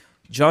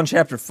John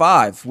chapter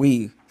 5.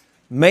 We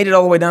made it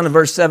all the way down to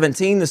verse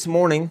 17 this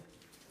morning.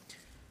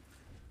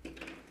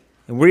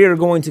 And we are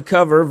going to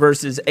cover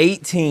verses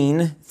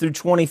 18 through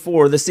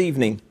 24 this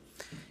evening.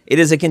 It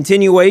is a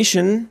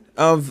continuation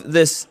of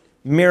this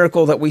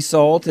miracle that we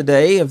saw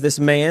today of this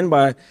man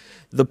by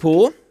the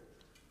pool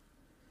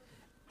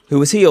who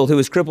was healed, who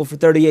was crippled for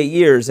 38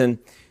 years. And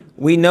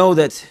we know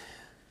that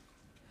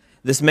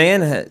this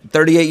man had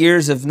 38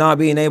 years of not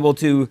being able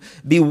to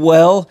be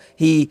well.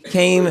 He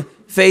came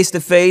face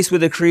to face with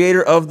the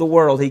creator of the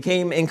world. He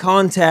came in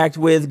contact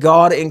with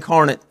God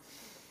incarnate.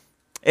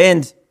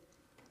 And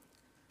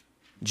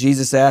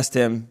Jesus asked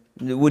him,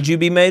 would you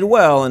be made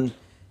well? And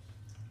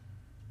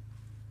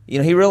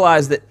he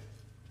realized that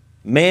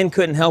man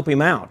couldn't help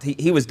him out.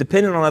 He was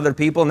dependent on other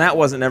people, and that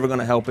wasn't ever going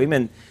to help him.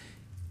 And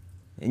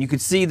you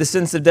could see the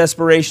sense of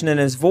desperation in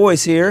his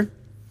voice here.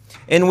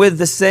 And with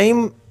the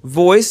same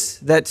voice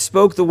that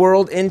spoke the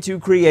world into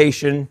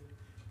creation,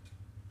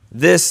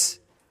 this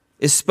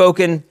is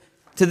spoken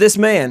to this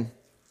man.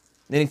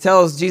 And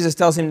Jesus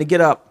tells him to get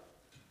up,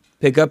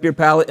 pick up your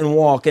pallet and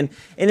walk. And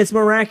it's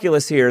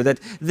miraculous here that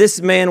this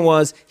man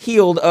was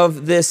healed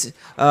of this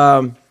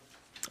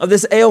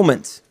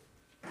ailment.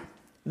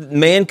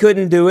 Man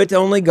couldn't do it,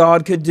 only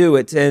God could do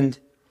it. And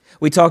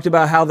we talked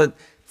about how the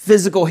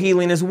physical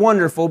healing is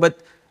wonderful, but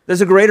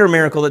there's a greater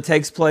miracle that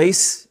takes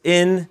place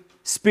in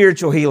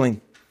spiritual healing.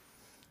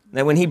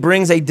 That when He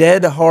brings a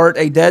dead heart,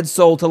 a dead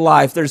soul to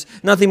life, there's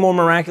nothing more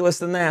miraculous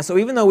than that. So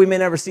even though we may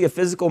never see a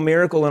physical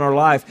miracle in our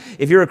life,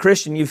 if you're a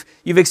Christian, you've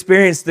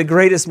experienced the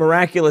greatest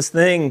miraculous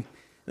thing,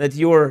 that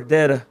your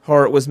dead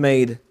heart was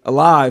made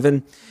alive.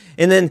 And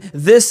then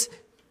this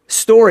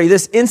story,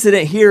 this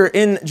incident here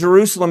in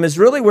Jerusalem is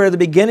really where the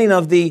beginning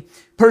of the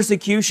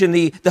persecution,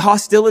 the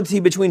hostility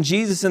between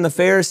Jesus and the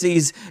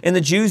Pharisees and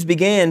the Jews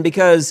began,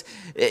 because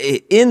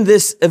in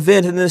this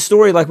event, in this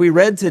story like we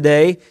read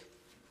today,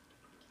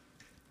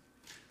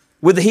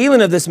 with the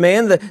healing of this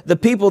man, the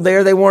people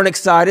there, they weren't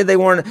excited. They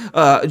weren't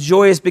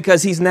joyous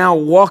because he's now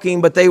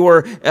walking, but they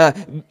were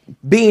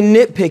being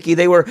nitpicky.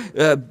 They were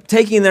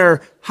taking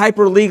their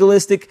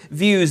hyper-legalistic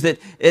views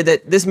that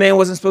this man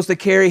wasn't supposed to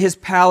carry his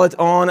pallet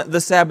on the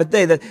Sabbath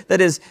day.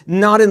 That is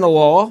not in the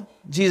law.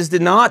 Jesus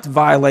did not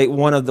violate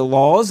one of the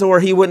laws,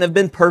 or He wouldn't have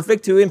been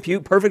perfect to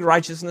impute perfect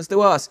righteousness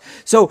to us.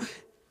 So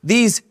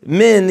these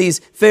men, these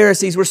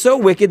Pharisees, were so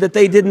wicked that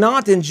they did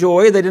not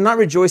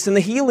rejoice in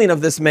the healing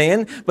of this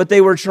man, but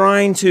they were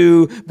trying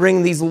to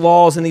bring these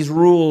laws and these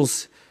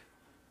rules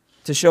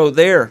to show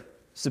their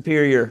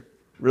superior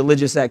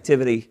religious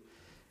activity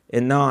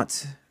and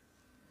not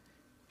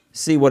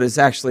see what is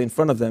actually in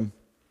front of them.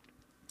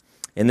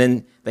 And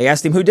then they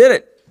asked Him who did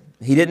it.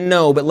 He didn't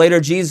know, but later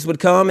Jesus would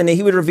come and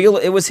He would reveal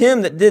it was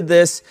Him that did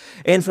this.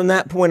 And from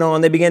that point on,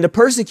 they began to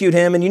persecute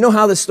Him. And you know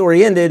how the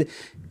story ended.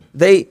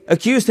 They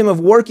accused Him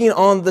of working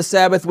on the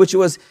Sabbath, which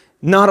was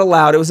not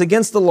allowed. It was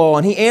against the law.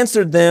 And He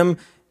answered them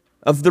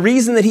of the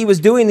reason that He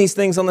was doing these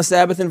things on the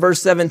Sabbath in verse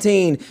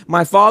 17.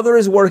 My Father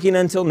is working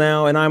until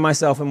now, and I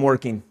myself am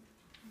working.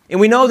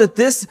 And we know that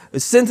this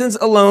sentence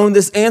alone,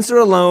 this answer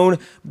alone,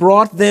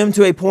 brought them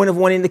to a point of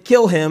wanting to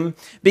kill Him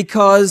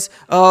because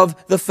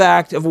of the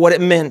fact of what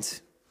it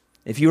meant.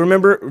 If you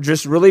remember,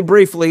 just really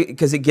briefly,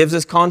 because it gives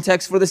us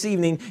context for this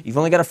evening, you've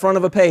only got a front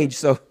of a page,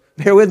 so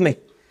bear with me.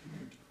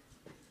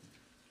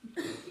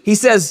 He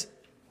says,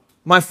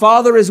 my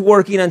Father is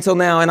working until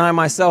now, and I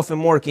myself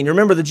am working.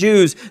 Remember, the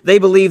Jews, they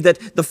believed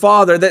that the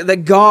Father,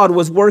 that God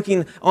was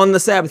working on the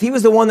Sabbath. He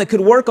was the one that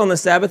could work on the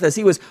Sabbath as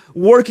He was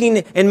working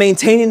and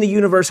maintaining the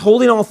universe,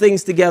 holding all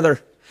things together.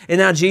 And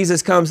now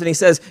Jesus comes and He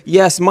says,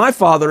 yes, my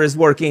Father is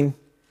working,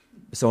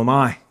 so am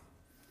I.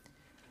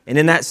 And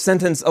in that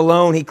sentence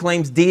alone, He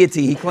claims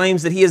deity. He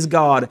claims that He is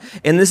God.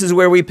 And this is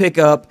where we pick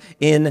up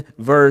in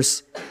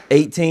verse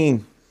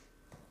 18.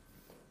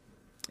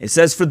 It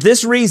says, for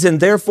this reason,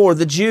 therefore,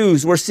 the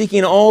Jews were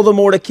seeking all the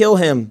more to kill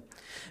Him,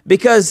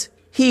 because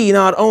He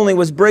not only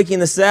was breaking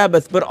the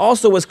Sabbath, but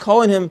also was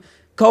calling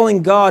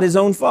God His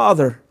own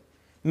Father,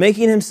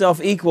 making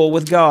Himself equal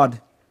with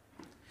God.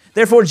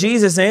 Therefore,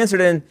 Jesus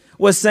answered and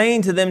was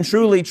saying to them,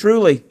 truly,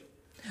 truly,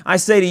 I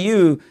say to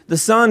you, the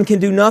Son can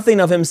do nothing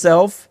of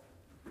Himself,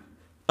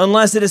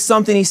 unless it is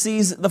something He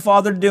sees the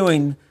Father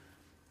doing.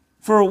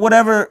 For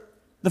whatever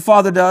the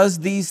Father does,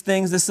 these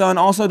things the Son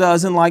also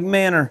does in like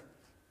manner.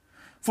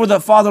 For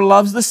the Father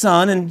loves the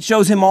Son and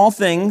shows Him all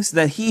things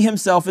that He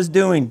Himself is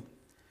doing.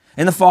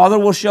 And the Father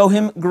will show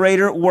Him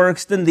greater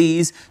works than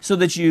these, so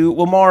that you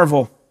will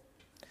marvel.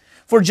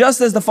 For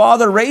just as the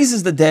Father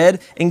raises the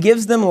dead and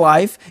gives them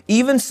life,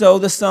 even so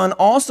the Son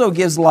also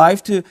gives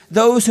life to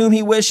those whom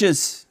He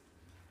wishes.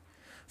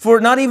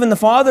 For not even the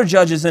Father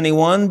judges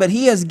anyone, but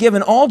He has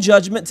given all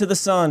judgment to the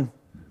Son,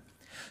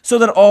 so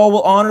that all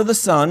will honor the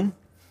Son,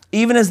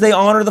 even as they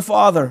honor the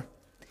Father.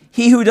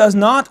 He who does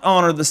not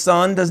honor the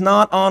Son does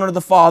not honor the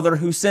Father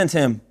who sent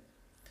Him.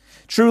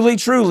 Truly,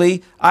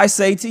 truly, I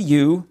say to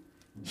you,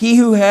 he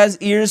who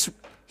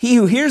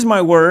hears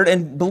my word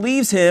and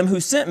believes Him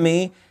who sent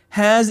me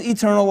has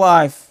eternal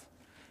life,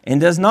 and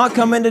does not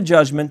come into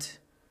judgment,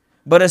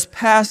 but is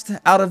passed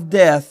out of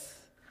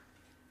death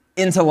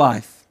into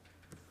life.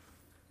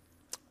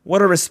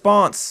 What a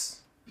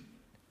response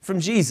from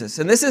Jesus.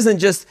 And this isn't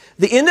just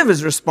the end of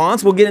his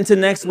response. We'll get into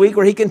next week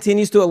where he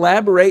continues to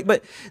elaborate,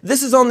 but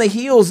this is on the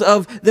heels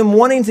of them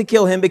wanting to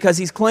kill him because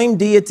he's claimed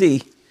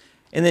deity.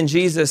 And then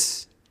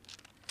Jesus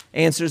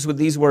answers with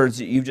these words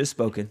that you've just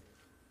spoken,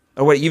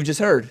 or what you've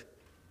just heard.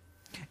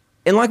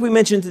 And like we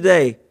mentioned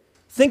today,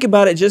 think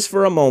about it just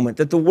for a moment,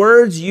 that the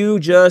words you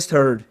just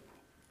heard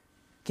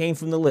came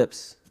from the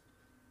lips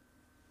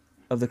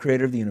of the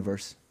creator of the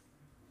universe,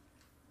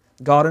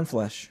 God in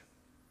flesh.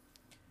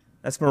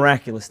 That's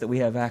miraculous that we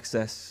have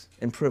access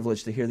and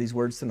privilege to hear these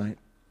words tonight.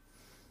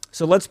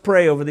 So let's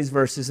pray over these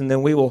verses, and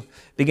then we will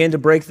begin to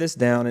break this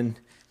down and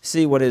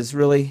see what is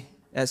really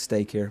at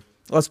stake here.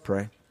 Let's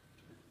pray.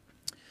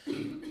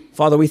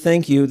 Father, we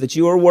thank you that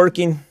you are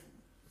working,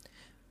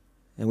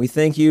 and we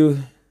thank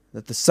you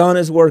that the Son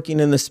is working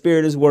and the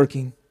Spirit is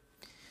working.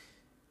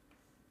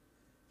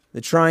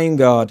 The triune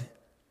God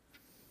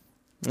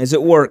is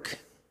at work,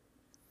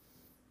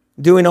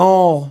 doing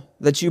all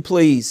that you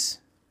please,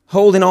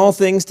 holding all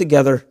things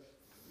together.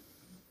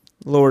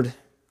 Lord,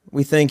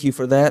 we thank you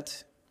for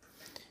that.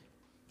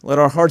 Let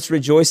our hearts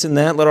rejoice in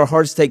that. Let our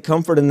hearts take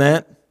comfort in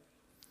that.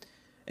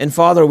 And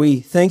Father, we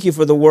thank you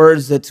for the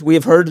words that we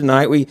have heard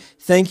tonight. We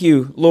thank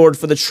you, Lord,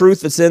 for the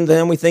truth that's in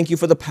them. We thank you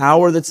for the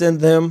power that's in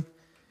them.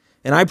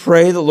 And I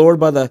pray that, Lord,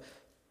 by the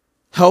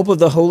help of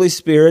the Holy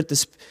Spirit,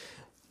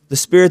 the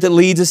Spirit that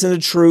leads us into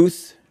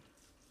truth,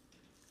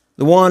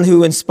 the one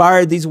who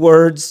inspired these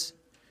words,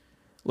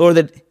 Lord,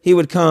 that he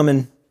would come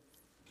and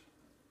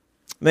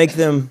make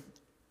them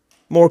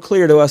more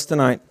clear to us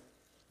tonight.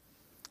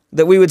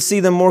 That we would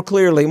see them more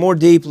clearly, more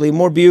deeply,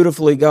 more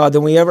beautifully, God,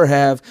 than we ever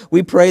have.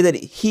 We pray that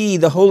he,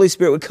 the Holy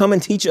Spirit, would come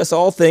and teach us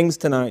all things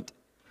tonight.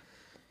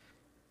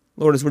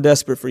 Lord, as we're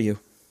desperate for you.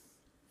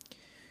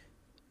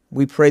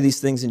 We pray these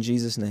things in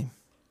Jesus' name.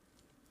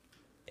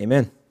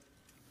 Amen.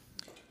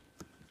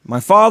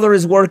 My Father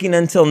is working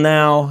until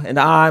now, and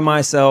I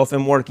myself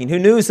am working. Who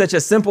knew such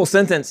a simple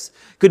sentence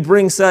could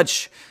bring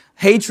such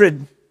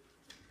hatred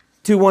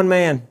to one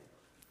man?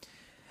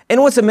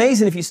 And what's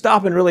amazing, if you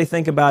stop and really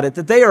think about it,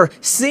 that they are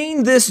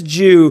seeing this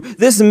Jew,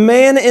 this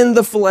man in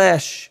the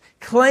flesh,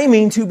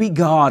 claiming to be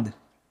God.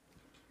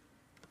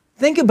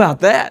 Think about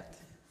that.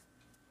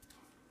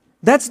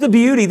 That's the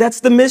beauty,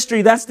 that's the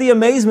mystery, that's the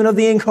amazement of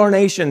the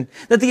incarnation.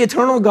 That the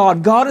eternal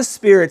God, God is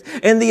Spirit,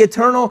 and the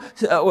eternal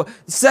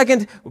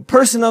second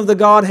person of the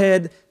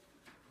Godhead,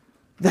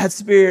 that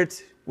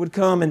Spirit would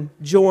come and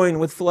join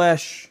with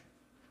flesh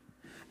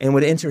and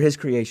would enter his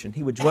creation.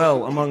 He would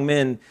dwell among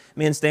men.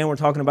 Me and Stan were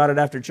talking about it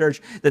after church,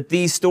 that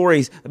these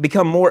stories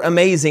become more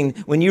amazing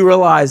when you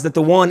realize that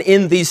the one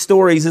in these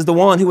stories is the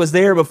one who was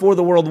there before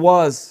the world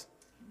was.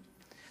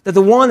 That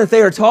the one that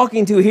they are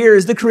talking to here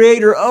is the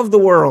creator of the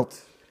world.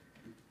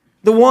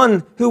 The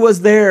one who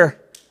was there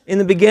in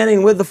the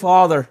beginning with the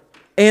Father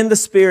and the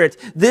Spirit.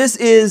 This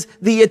is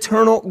the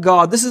eternal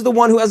God. This is the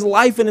one who has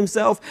life in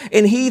himself,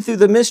 and he, through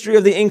the mystery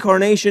of the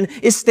incarnation,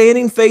 is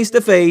standing face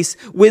to face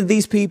with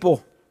these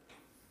people.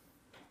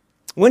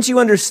 Once you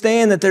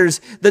understand that there's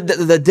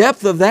the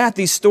depth of that,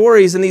 these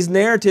stories and these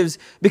narratives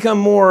become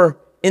more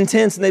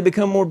intense and they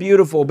become more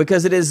beautiful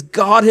because it is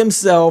God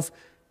himself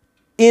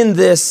in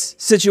this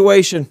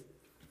situation.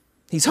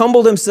 He's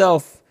humbled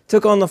himself,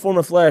 took on the form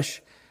of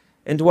flesh,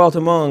 and dwelt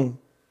among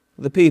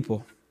the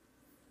people.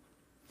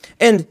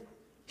 And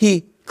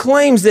he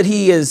claims that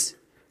he is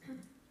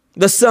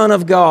the Son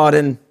of God,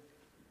 and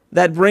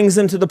that brings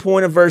him to the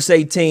point of verse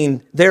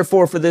 18.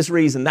 Therefore, for this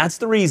reason. That's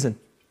the reason.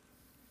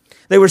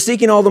 They were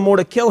seeking all the more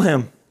to kill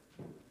him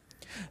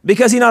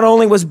because he not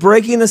only was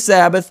breaking the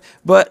Sabbath,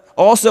 but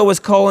also was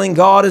calling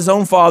God his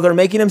own Father,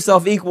 making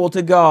himself equal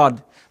to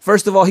God.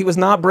 First of all, he was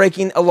not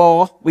breaking a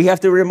law.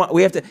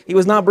 He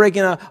was not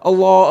breaking a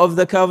law of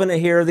the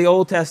covenant here, the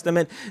Old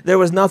Testament. There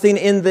was nothing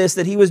in this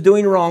that he was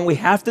doing wrong. We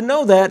have to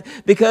know that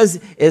because,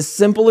 as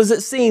simple as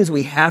it seems,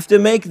 we have to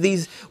make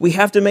these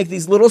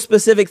little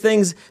specific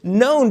things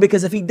known,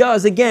 because if he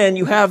does, again,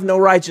 you have no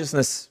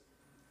righteousness.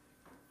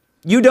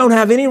 You don't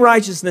have any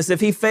righteousness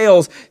if he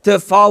fails to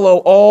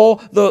follow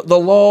all the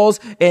laws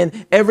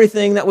and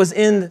everything that was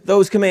in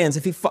those commands.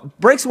 If he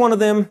breaks one of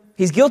them,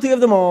 he's guilty of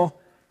them all.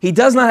 He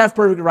does not have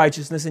perfect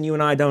righteousness, and you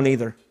and I don't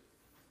either.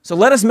 So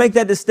let us make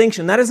that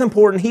distinction. That is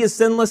important. He is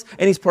sinless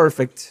and he's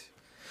perfect.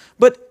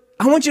 But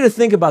I want you to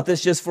think about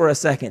this just for a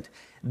second.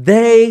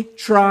 They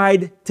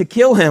tried to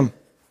kill him.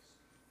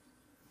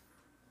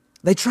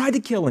 They tried to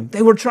kill him.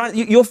 They were trying.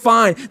 You'll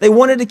find they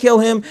wanted to kill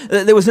him.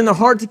 It was in their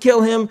heart to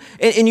kill him.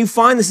 And you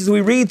find this as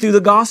we read through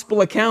the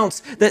gospel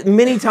accounts that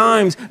many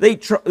times they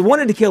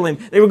wanted to kill him.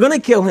 They were going to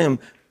kill him,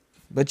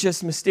 but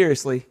just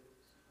mysteriously,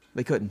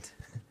 they couldn't.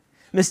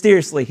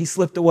 Mysteriously, he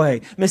slipped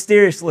away.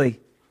 Mysteriously,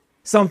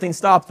 something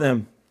stopped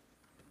them.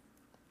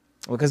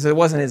 Because it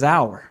wasn't his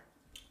hour.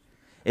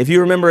 If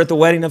you remember at the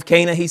wedding of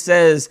Cana, he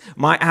says,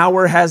 "My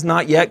hour has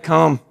not yet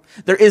come."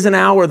 There is an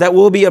hour that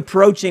will be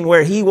approaching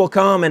where he will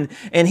come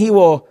and he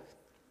will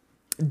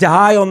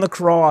die on the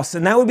cross.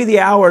 And that would be the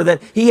hour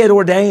that he had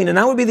ordained. And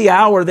that would be the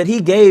hour that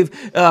he gave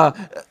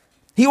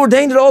He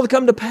ordained it all to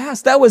come to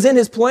pass. That was in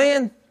His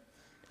plan.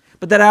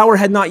 But that hour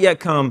had not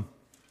yet come.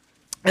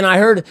 And I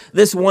heard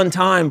this one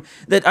time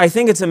that I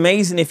think it's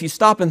amazing if you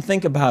stop and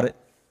think about it.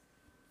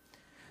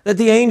 That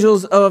the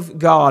angels of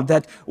God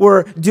that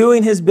were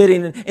doing His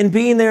bidding and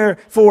being there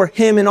for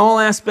Him in all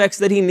aspects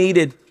that He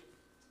needed,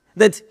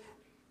 that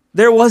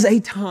there was a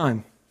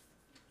time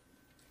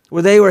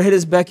where they were at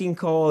His beck and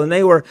call and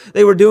they were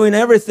doing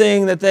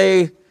everything that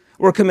they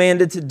were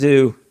commanded to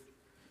do.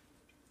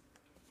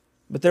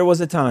 But there was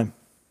a time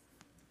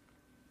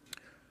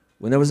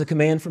when there was a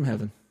command from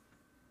heaven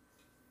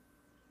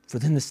for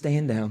them to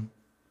stand down.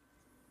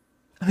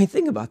 I mean,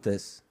 think about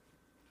this.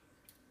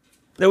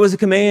 There was a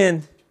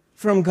command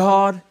from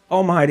God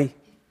Almighty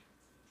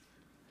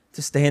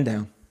to stand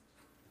down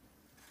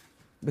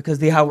because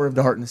the hour of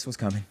darkness was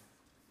coming.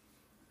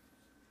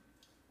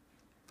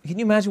 Can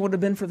you imagine what it would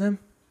have been for them?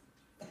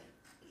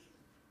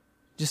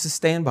 Just to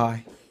stand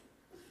by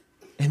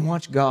and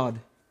watch God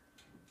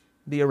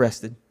be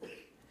arrested,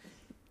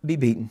 be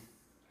beaten,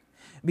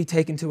 be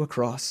taken to a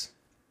cross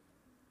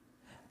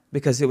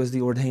because it was the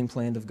ordained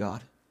plan of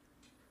God.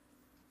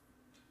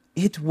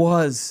 It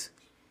was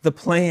the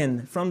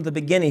plan from the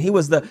beginning. He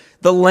was the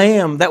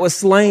lamb that was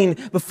slain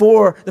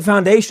before the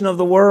foundation of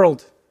the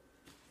world.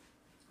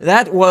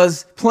 That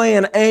was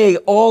plan A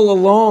all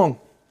along.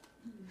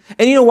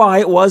 And you know why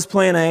it was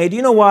plan A? Do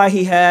you know why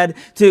He had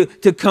to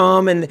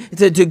come and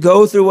to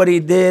go through what He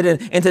did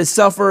and to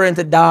suffer and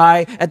to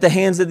die at the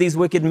hands of these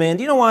wicked men?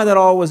 Do you know why that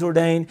all was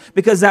ordained?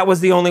 Because that was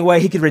the only way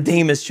He could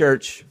redeem His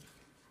church.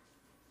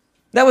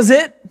 That was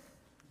it.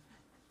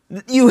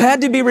 You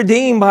had to be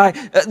redeemed by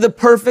the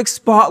perfect,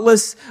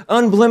 spotless,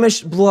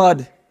 unblemished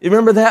blood. You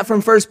remember that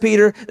from 1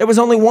 Peter? There was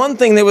only one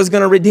thing that was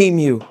going to redeem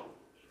you.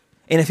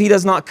 And if He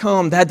does not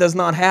come, that does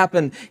not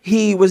happen.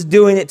 He was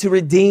doing it to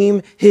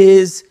redeem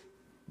His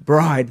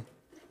bride.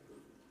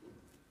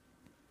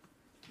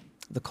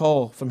 The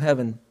call from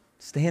heaven,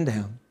 stand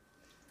down,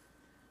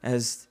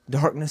 as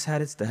darkness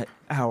had its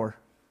hour,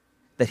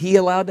 that He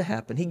allowed to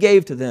happen. He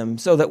gave to them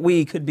so that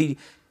we could be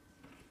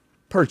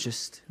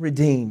purchased,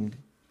 redeemed,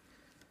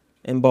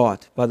 and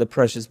bought by the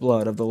precious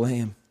blood of the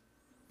Lamb.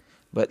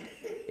 But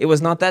it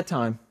was not that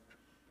time.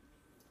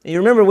 And you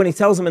remember when He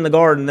tells them in the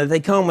garden that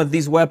they come with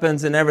these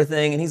weapons and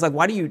everything, and He's like,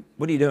 what are you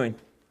doing?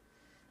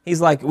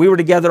 He's like, we were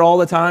together all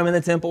the time in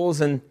the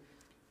temples,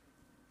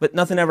 but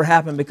nothing ever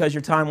happened because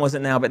your time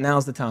wasn't now, but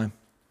now's the time.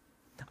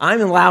 I'm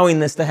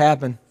allowing this to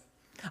happen.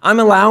 I'm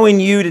allowing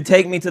you to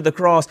take me to the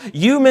cross.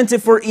 You meant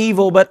it for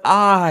evil, but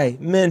I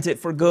meant it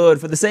for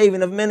good, for the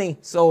saving of many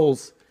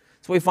souls.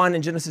 That's what we find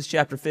in Genesis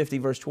chapter 50,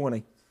 verse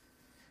 20.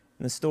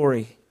 In the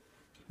story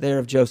there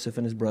of Joseph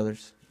and his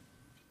brothers.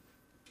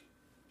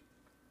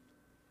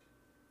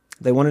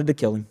 They wanted to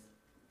kill Him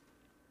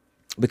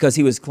because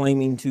He was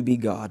claiming to be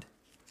God.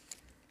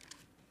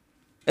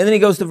 And then he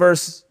goes to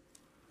verse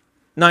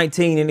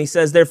 19 and he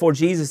says, therefore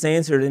Jesus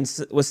answered and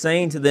was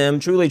saying to them,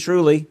 truly,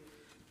 truly,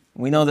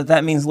 we know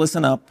that means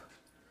listen up.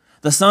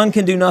 The Son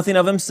can do nothing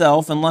of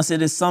Himself unless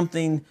it is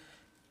something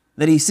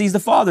that He sees the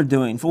Father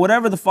doing. For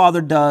whatever the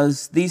Father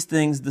does, these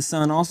things the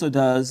Son also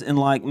does in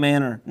like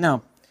manner.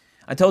 Now,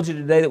 I told you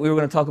today that we were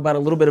going to talk about a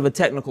little bit of a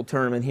technical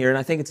term in here, and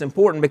I think it's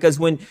important because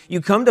when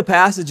you come to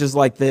passages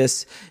like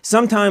this,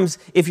 sometimes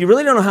if you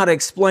really don't know how to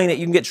explain it,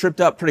 you can get tripped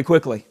up pretty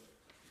quickly.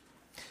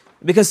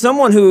 Because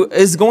someone who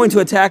is going to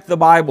attack the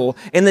Bible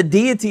and the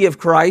deity of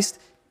Christ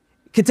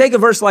could take a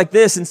verse like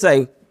this and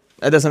say,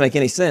 that doesn't make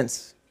any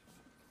sense.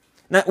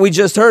 Now, we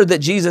just heard that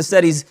Jesus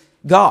said He's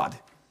God.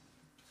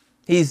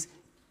 He's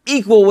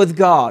equal with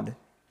God.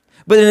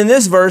 But in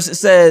this verse it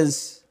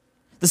says,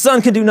 the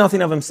Son can do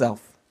nothing of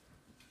Himself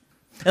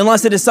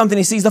unless it is something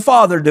He sees the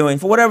Father doing.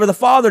 For whatever the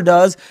Father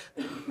does,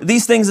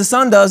 these things the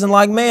Son does in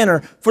like manner.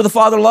 For the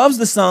Father loves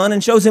the Son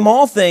and shows Him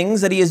all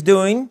things that He is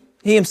doing,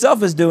 He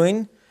Himself is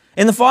doing,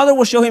 and the Father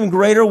will show Him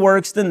greater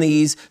works than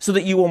these so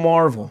that you will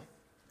marvel.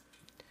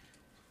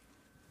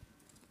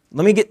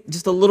 Let me get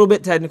just a little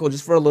bit technical,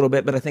 just for a little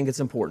bit, but I think it's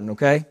important,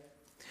 okay?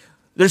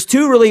 There's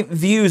two really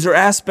views or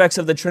aspects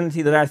of the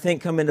Trinity that I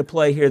think come into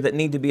play here that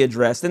need to be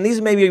addressed. And these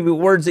may be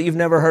words that you've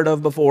never heard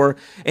of before,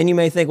 and you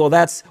may think, well,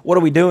 what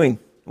are we doing?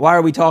 Why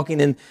are we talking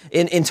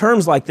in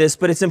terms like this?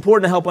 But it's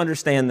important to help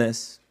understand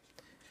this.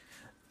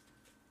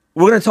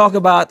 We're going to talk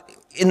about,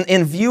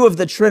 in view of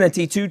the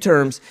Trinity, two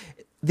terms: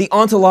 the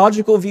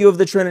ontological view of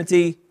the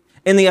Trinity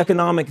and the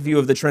economic view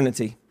of the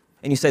Trinity.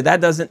 And you say,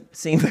 that doesn't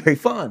seem very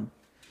fun.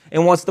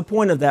 And what's the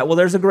point of that? Well,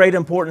 there's a great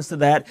importance to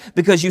that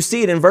because you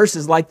see it in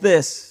verses like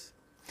this.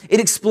 It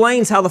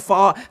explains how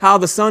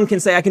the Son can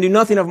say, I can do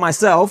nothing of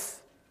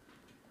myself.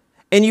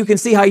 And you can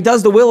see how He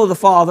does the will of the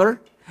Father.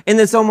 And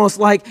it's almost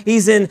like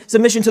He's in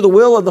submission to the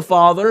will of the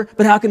Father,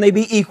 but how can they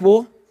be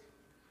equal?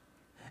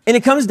 And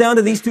it comes down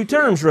to these two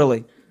terms,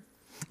 really.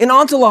 An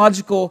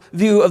ontological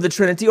view of the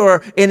Trinity,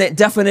 or in a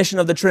definition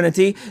of the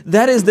Trinity,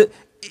 that is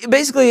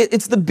basically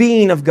it's the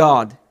being of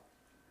God.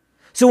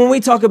 So when we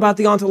talk about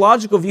the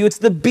ontological view, it's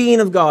the being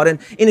of God. And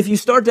if you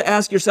start to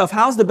ask yourself,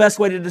 how's the best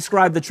way to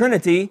describe the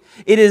Trinity?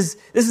 This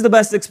is the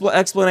best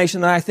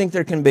explanation that I think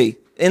there can be.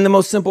 in the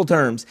most simple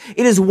terms.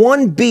 It is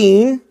one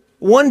being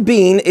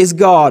is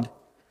God.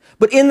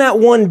 But in that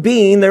one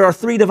being, there are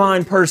three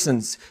divine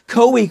persons,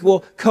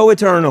 co-equal,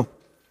 co-eternal.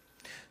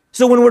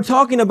 So when we're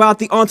talking about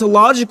the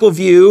ontological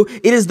view,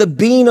 it is the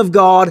being of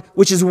God,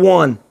 which is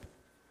one.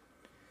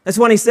 That's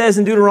when he says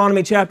in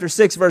Deuteronomy chapter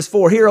 6, verse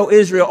 4, Hear, O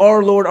Israel,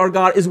 our Lord, our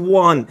God is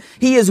one.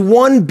 He is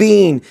one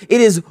being.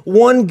 It is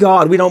one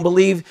God. We don't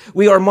believe,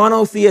 we are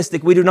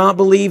monotheistic. We do not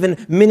believe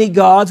in many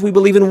gods. We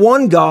believe in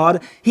one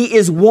God. He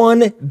is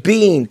one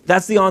being.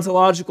 That's the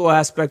ontological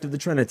aspect of the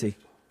Trinity.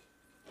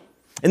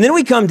 And then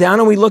we come down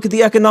and we look at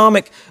the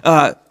economic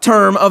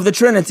term of the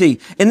Trinity.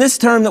 And this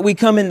term that we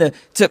come into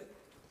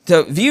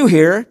to view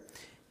here,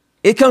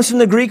 it comes from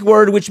the Greek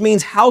word which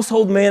means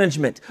household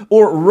management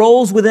or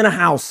roles within a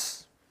house.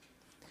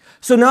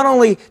 So not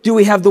only do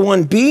we have the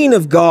one being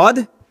of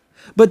God,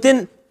 but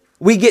then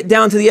we get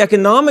down to the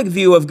economic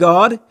view of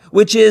God,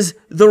 which is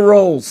the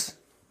roles.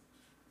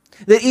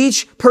 That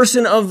each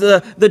person of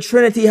the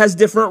Trinity has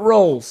different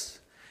roles.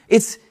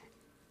 It's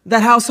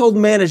that household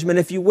management,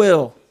 if you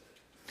will.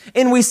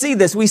 And we see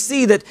this. We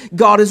see that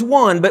God is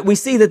one, but we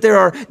see that there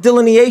are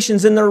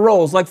delineations in their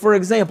roles. Like, for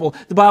example,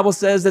 the Bible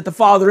says that the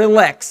Father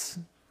elects.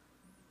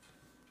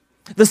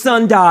 The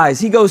Son dies.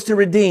 He goes to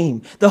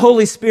redeem. The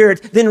Holy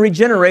Spirit then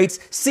regenerates,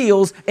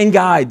 seals, and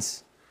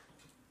guides.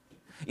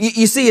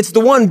 You see, it's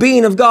the one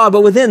being of God,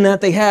 but within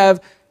that they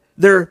have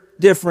their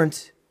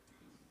different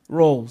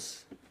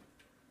roles.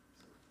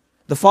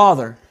 The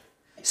Father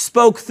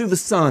spoke through the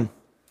Son.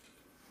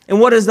 And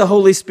what does the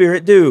Holy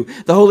Spirit do?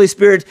 The Holy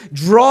Spirit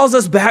draws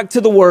us back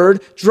to the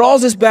Word,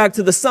 draws us back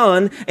to the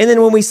Son, and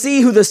then when we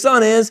see who the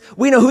Son is,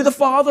 we know who the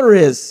Father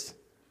is.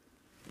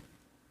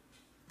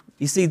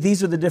 You see,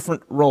 these are the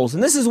different roles.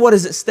 And this is what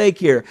is at stake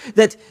here,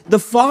 that the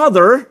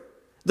Father,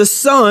 the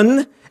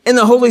Son, and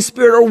the Holy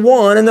Spirit are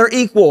one, and they're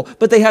equal,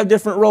 but they have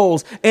different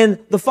roles. And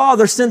the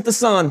Father sent the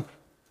Son.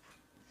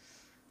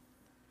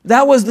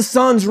 That was the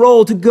Son's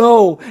role, to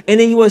go, and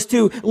he was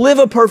to live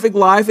a perfect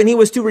life, and he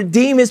was to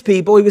redeem his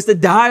people. He was to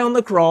die on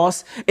the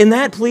cross, and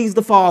that pleased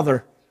the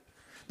Father.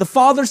 The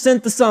Father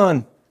sent the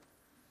Son.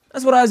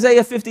 That's what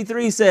Isaiah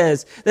 53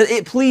 says, that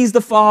it pleased the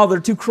Father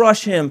to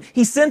crush him.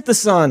 He sent the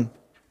Son,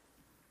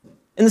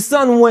 and the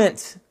Son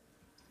went.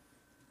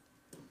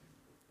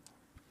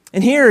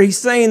 And here he's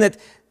saying that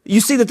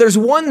you see that there's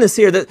oneness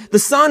here, that the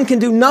Son can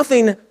do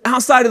nothing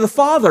outside of the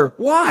Father.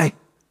 Why?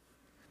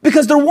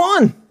 Because they're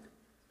one.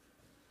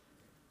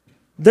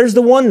 There's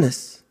the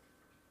oneness.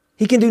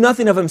 He can do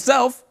nothing of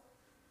himself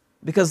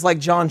because, like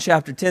John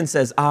chapter 10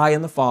 says, I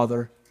and the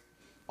Father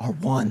are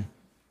one.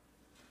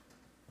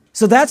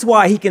 So that's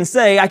why he can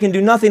say, I can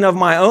do nothing of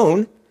my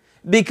own,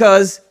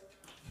 because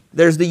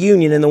there's the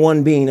union in the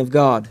one being of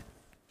God.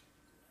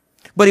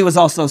 But he was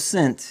also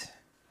sent.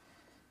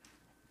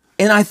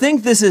 And I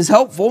think this is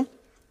helpful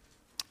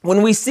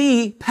when we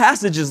see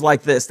passages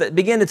like this that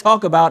begin to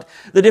talk about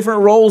the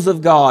different roles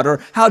of God,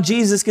 or how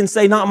Jesus can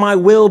say, not my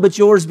will, but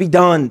yours be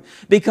done,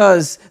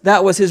 because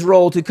that was his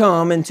role, to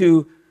come and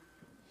to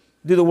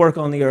do the work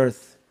on the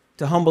earth,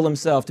 to humble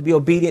himself, to be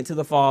obedient to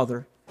the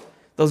Father.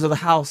 Those are the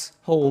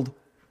household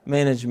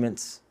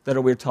managements that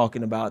we're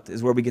talking about,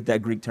 is where we get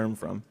that Greek term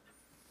from.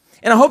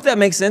 And I hope that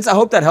makes sense. I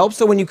hope that helps.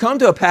 So when you come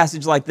to a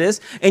passage like this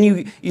and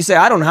you say,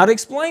 I don't know how to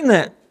explain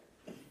that.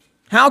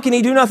 How can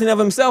he do nothing of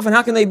himself, and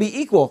how can they be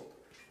equal?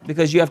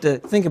 Because you have to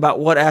think about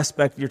what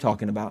aspect you're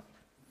talking about.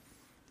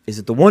 Is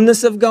it the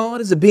oneness of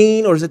God as a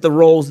being, or is it the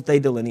roles that they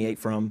delineate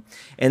from?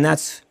 And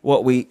that's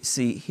what we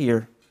see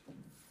here.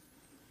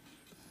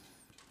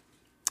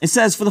 It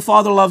says, for the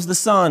Father loves the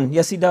Son.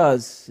 Yes, he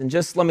does. And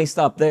just let me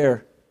stop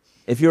there.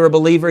 If you're a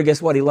believer,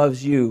 guess what? He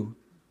loves you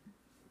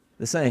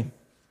the same.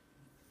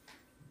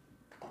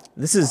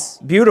 This is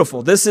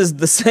beautiful. This is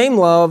the same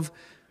love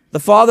the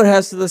Father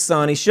has to the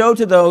Son. He showed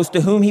to those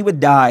to whom he would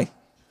die.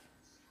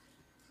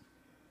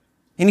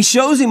 And he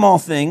shows him all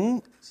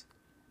things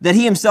that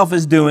he himself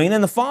is doing,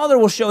 and the Father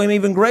will show him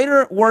even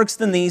greater works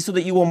than these, so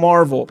that you will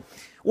marvel.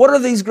 What are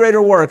these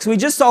greater works? We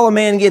just saw a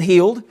man get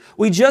healed.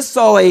 We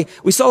saw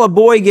a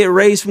boy get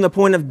raised from the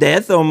point of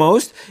death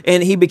almost,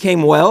 and he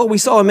became well. We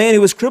saw a man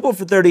who was crippled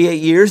for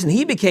 38 years, and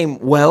he became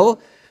well.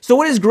 So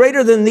what is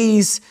greater than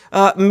these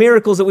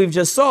miracles that we've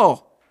just saw?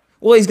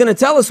 Well, he's going to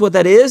tell us what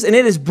that is, and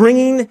it is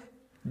bringing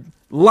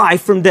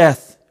life from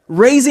death,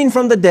 raising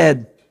from the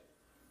dead.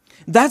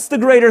 That's the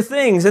greater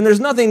things, and there's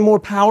nothing more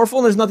powerful,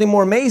 and there's nothing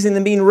more amazing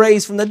than being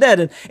raised from the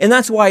dead. And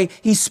that's why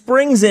he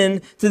springs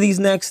into these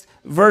next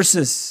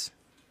verses.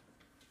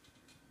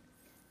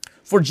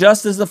 For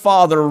just as the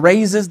Father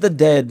raises the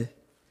dead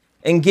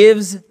and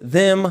gives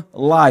them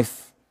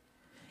life,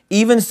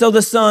 even so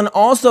the Son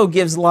also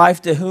gives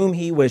life to whom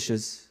he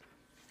wishes.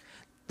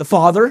 The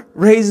Father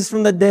raises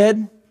from the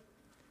dead.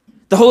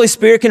 The Holy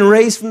Spirit can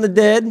raise from the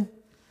dead.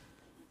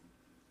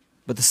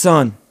 But the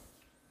Son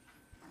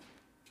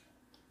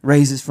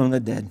raises from the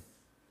dead.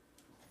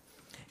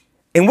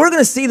 And we're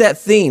going to see that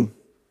theme,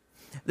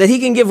 that he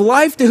can give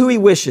life to who he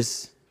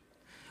wishes.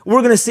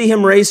 We're going to see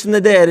him raised from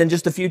the dead in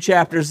just a few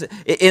chapters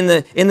in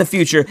the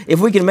future. If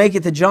we can make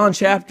it to John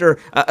chapter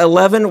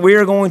 11, we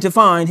are going to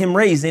find him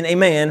raising a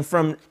man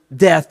from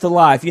death to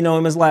life. You know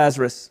him as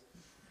Lazarus.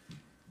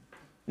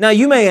 Now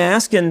you may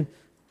ask, and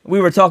we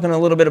were talking a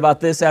little bit about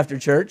this after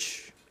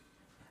church,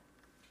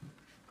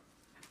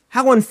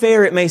 how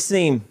unfair it may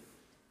seem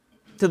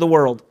to the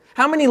world.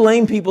 How many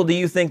lame people do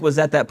you think was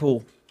at that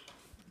pool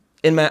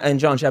in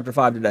John chapter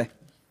 5 today?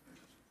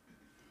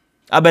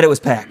 I bet it was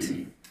packed.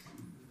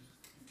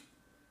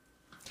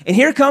 And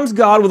here comes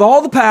God with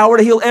all the power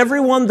to heal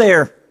everyone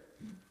there.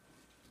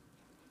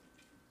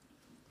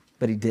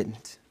 But he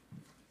didn't.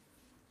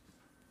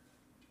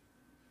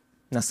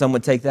 Now some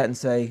would take that and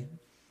say,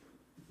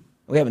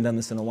 we haven't done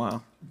this in a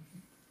while.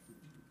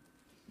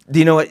 Do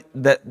you know what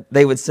that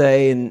they would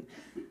say, and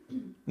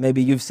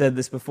maybe you've said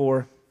this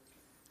before?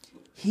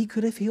 He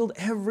could have healed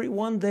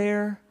everyone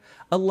there.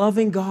 A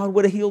loving God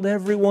would have healed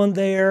everyone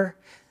there.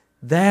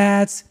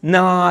 That's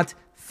not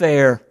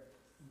fair.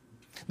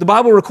 The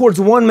Bible records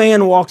one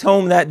man walked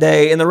home that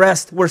day and the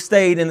rest were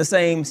stayed in the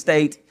same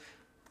state.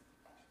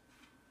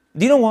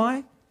 Do you know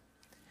why?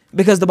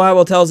 Because the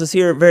Bible tells us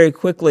here very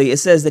quickly, it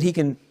says that he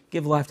can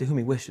give life to whom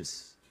he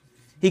wishes.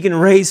 He can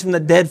raise from the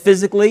dead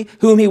physically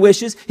whom he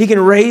wishes. He can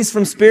raise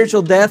from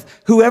spiritual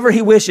death whoever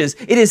he wishes.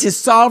 It is his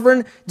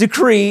sovereign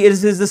decree. It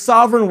is his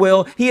sovereign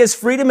will. He has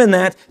freedom in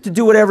that to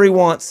do whatever he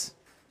wants.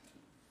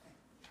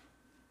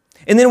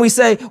 And then we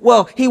say,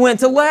 well, he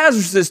went to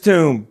Lazarus'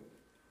 tomb.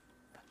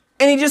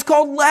 And he just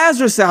called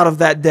Lazarus out of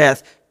that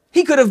death.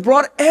 He could have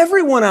brought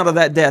everyone out of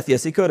that death.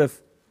 Yes, he could have.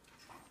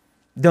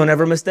 Don't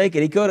ever mistake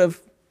it. He could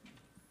have.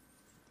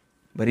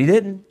 But he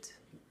didn't.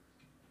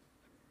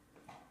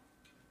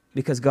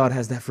 Because God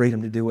has that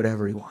freedom to do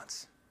whatever he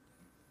wants.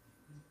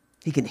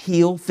 He can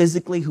heal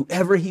physically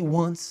whoever he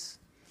wants.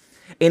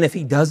 And if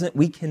he doesn't,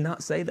 we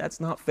cannot say that's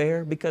not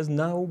fair because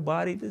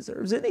nobody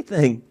deserves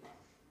anything.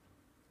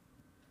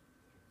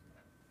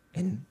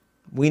 And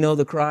we know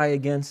the cry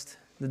against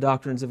the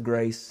doctrines of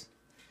grace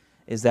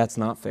is that's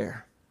not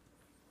fair.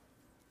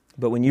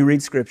 But when you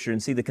read Scripture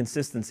and see the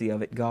consistency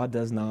of it, God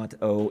does not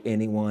owe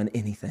anyone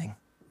anything.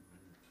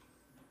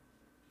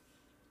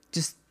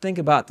 Just think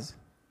about this.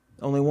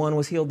 Only one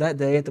was healed that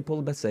day at the pool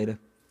of Bethsaida.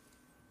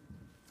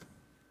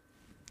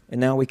 And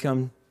now we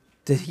come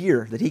to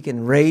hear that he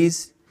can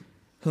raise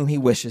whom he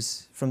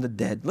wishes from the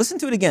dead. Listen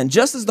to it again.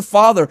 Just as the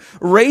Father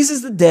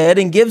raises the dead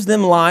and gives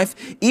them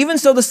life, even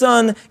so the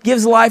Son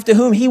gives life to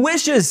whom he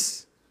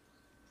wishes.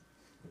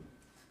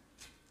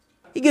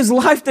 He gives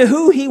life to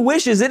who he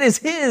wishes. It is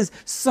his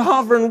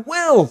sovereign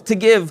will to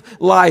give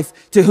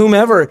life to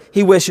whomever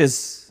he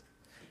wishes.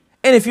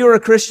 And if you're a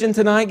Christian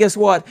tonight, guess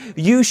what?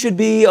 You should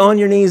be on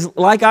your knees,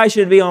 like I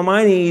should be on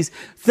my knees,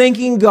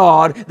 thanking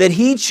God that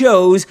he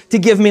chose to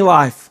give me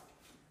life.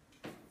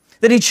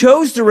 That he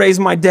chose to raise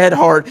my dead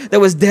heart that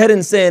was dead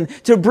in sin,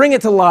 to bring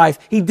it to life.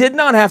 He did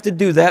not have to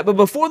do that, but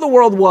before the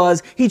world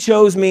was, he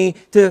chose me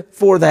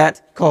for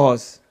that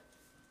cause.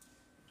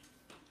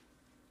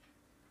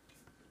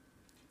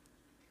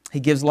 He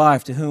gives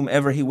life to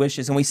whomever he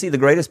wishes. And we see the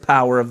greatest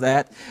power of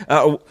that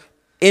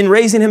in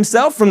raising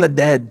himself from the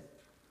dead.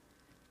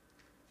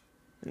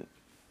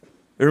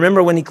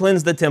 Remember when he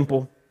cleansed the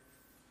temple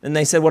and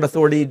they said, what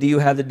authority do you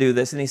have to do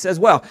this? And he says,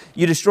 well,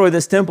 you destroy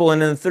this temple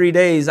and in 3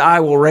 days I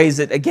will raise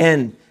it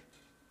again.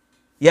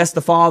 Yes, the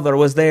Father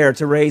was there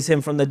to raise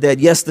him from the dead.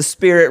 Yes, the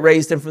Spirit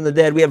raised him from the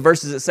dead. We have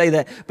verses that say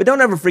that. But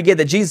don't ever forget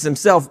that Jesus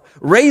himself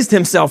raised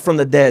himself from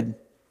the dead.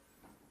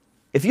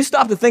 If you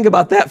stop to think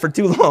about that for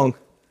too long,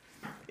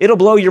 it'll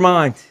blow your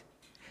mind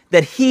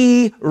that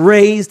he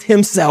raised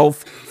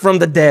himself from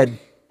the dead.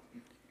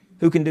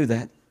 Who can do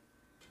that?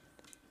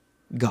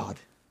 God.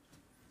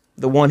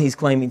 The one he's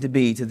claiming to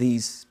be to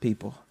these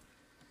people.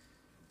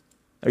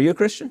 Are you a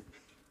Christian?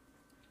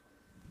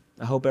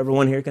 I hope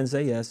everyone here can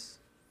say yes.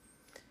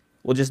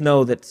 Well, just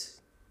know that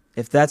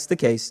if that's the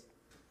case,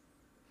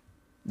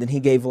 then he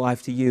gave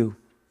life to you,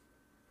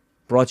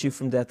 brought you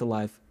from death to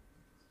life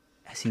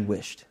as he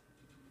wished.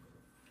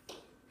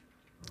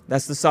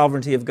 That's the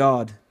sovereignty of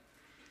God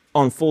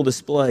on full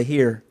display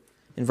here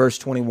in verse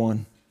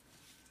 21.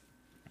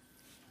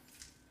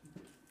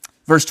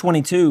 Verse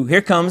 22,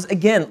 here comes,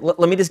 again,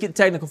 let me just get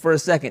technical for a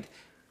second.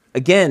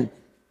 Again,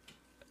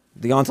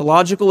 the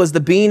ontological is the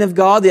being of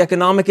God, the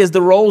economic is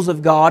the roles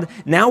of God.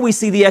 Now we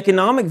see the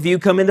economic view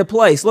come into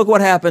place. Look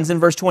what happens in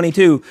verse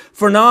 22.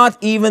 For not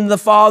even the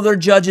Father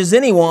judges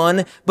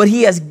anyone, but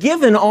he has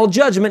given all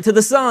judgment to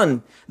the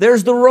Son.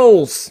 There's the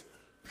roles.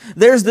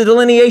 There's the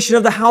delineation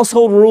of the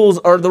household rules,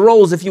 or the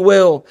roles, if you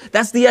will.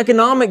 That's the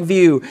economic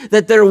view,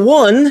 that they're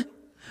one,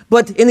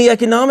 but in the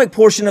economic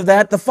portion of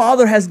that, the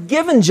Father has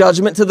given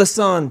judgment to the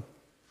Son.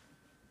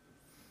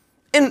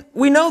 And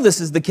we know this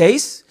is the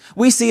case.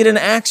 We see it in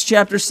Acts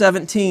chapter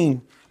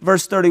 17,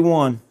 verse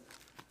 31.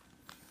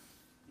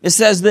 It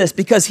says this,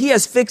 because he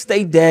has fixed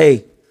a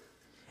day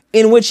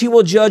in which he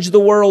will judge the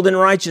world in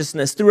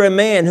righteousness through a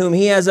man whom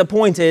he has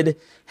appointed,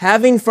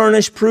 having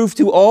furnished proof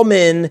to all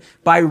men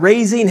by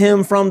raising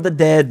him from the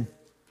dead.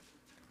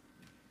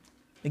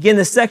 Again,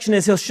 this section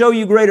is He'll show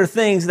you greater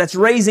things. That's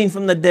raising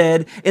from the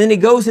dead. And then He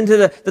goes into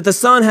that the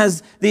Son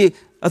has the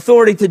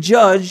authority to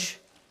judge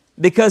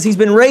because He's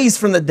been raised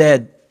from the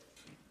dead.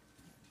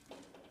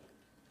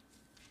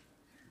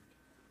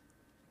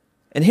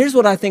 And here's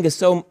what I think is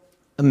so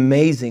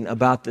amazing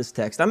about this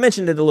text. I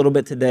mentioned it a little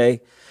bit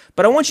today,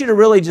 but I want you to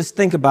really just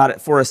think about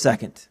it for a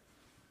second.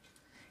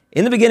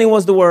 In the beginning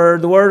was the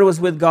Word was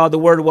with God, the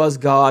Word was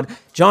God.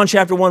 John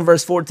chapter 1,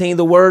 verse 14,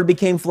 the Word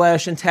became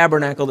flesh and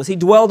tabernacled us. He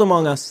dwelled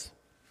among us.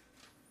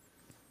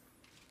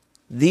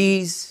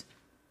 These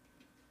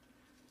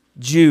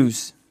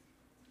Jews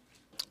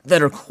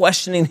that are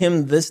questioning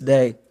Him this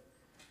day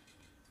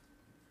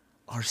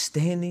are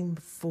standing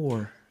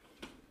before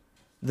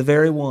the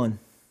very one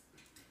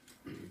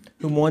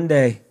whom one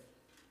day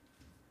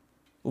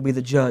will be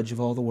the judge of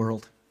all the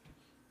world.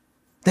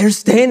 They're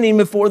standing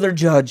before their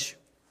judge.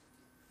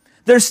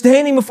 They're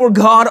standing before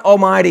God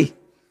Almighty.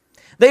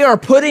 They are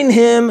putting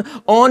Him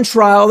on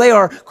trial. They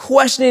are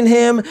questioning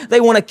Him. They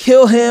want to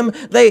kill Him.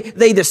 They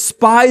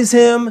despise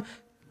Him.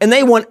 And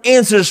they want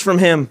answers from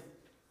Him.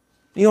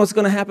 You know what's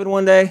going to happen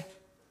one day?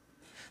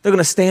 They're going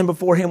to stand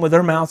before Him with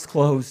their mouths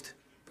closed.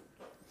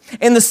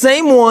 And the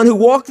same one who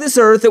walked this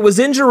earth that was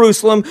in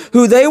Jerusalem,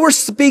 who they were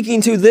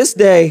speaking to this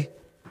day,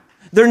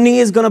 their knee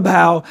is going to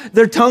bow.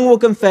 Their tongue will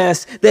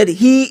confess that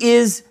He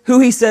is who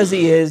He says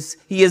He is.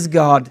 He is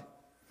God.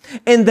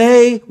 And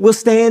they will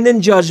stand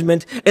in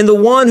judgment, and the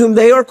one whom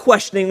they are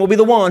questioning will be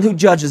the one who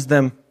judges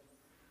them.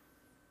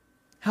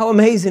 How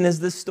amazing is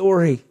this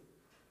story?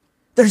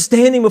 They're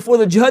standing before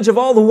the judge of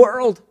all the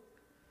world,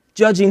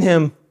 judging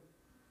Him.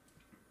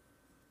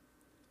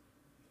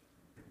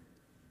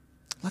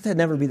 Let that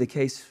never be the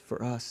case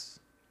for us.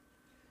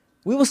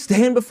 We will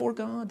stand before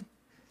God.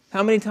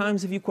 How many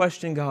times have you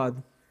questioned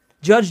God?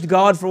 Judged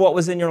God for what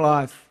was in your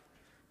life?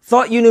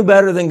 Thought you knew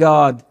better than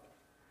God?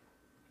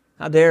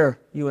 How dare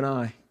you and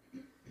I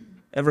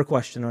ever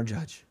question our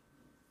judge?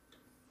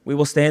 We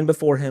will stand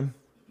before Him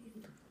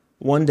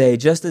one day,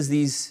 just as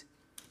these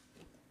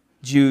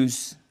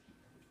Jews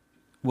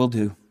will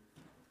do.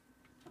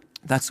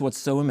 That's what's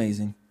so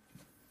amazing.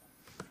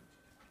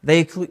 They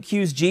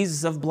accuse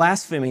Jesus of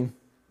blaspheming,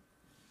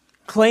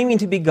 claiming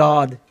to be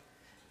God.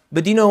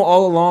 But do you know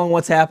all along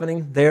what's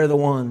happening? They're the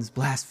ones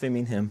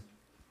blaspheming Him.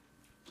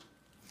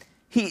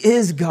 He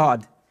is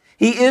God.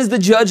 He is the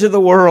judge of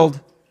the world.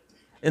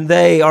 And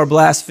they are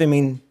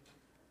blaspheming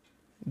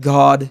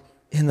God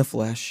in the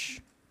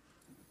flesh.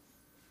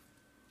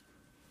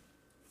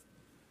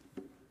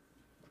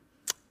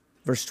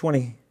 Verse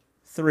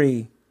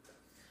 23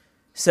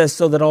 says,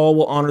 so that all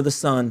will honor the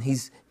Son.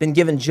 He's been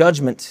given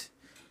judgment.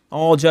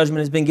 All judgment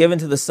has been given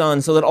to the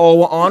Son, so that all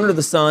will honor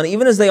the Son,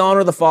 even as they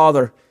honor the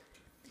Father.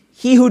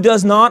 He who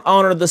does not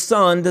honor the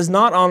Son does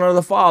not honor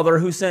the Father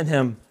who sent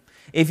Him.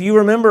 If you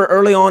remember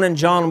early on in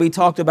John, we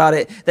talked about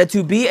it, that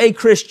to be a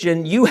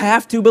Christian, you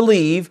have to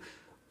believe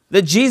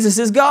that Jesus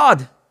is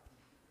God.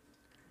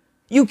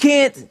 You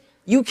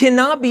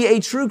cannot be a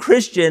true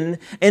Christian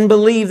and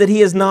believe that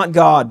He is not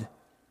God.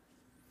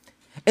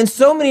 And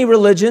so many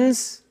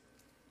religions,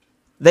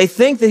 they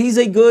think that He's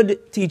a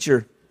good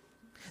teacher.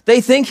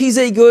 They think He's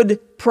a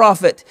good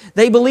prophet.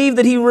 They believe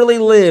that He really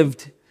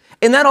lived.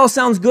 And that all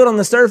sounds good on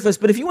the surface,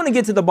 but if you want to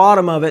get to the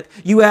bottom of it,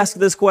 you ask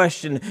this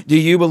question, do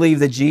you believe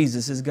that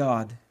Jesus is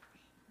God?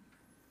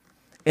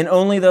 And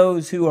only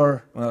those who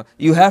are,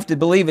 you have to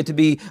believe it to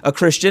be a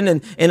Christian,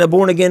 and a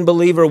born-again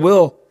believer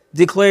will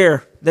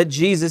declare that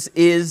Jesus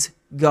is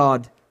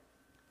God.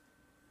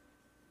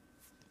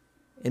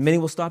 And many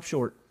will stop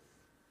short.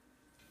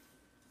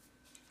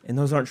 And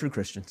those aren't true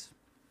Christians.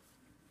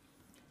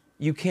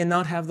 You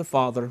cannot have the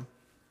Father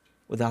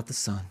without the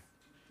Son.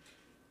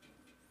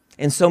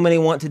 And so many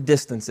want to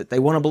distance it. They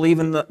want to believe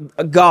in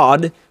a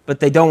God,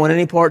 but they don't want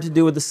any part to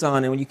do with the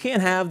Son. And you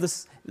can't have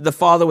the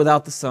Father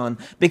without the Son.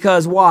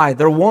 Because why?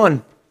 They're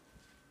one.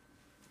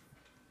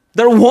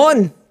 They're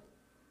one.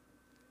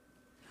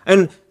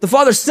 And the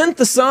Father sent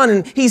the Son,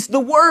 and He's the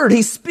Word.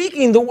 He's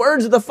speaking the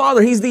words of the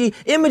Father. He's the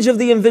image of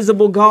the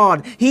invisible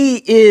God. He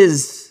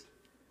is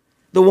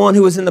the one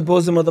who was in the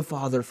bosom of the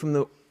Father from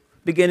the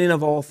beginning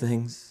of all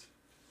things.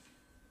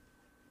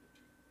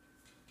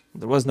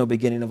 There was no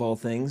beginning of all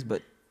things,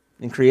 but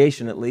in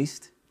creation at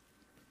least.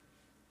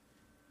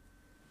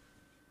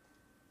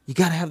 You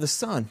got to have the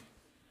Son.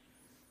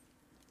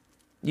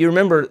 You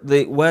remember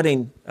the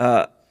wedding,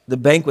 the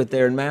banquet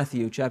there in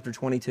Matthew chapter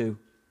 22.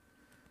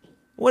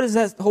 What is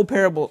that whole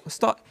parable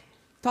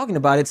talking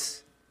about?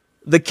 It's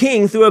the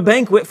king threw a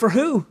banquet for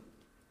who?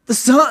 The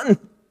Son.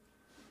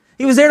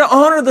 He was there to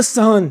honor the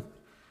Son.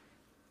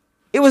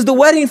 It was the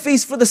wedding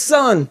feast for the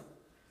Son.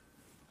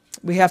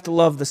 We have to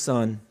love the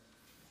Son,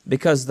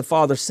 because the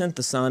Father sent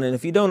the Son, and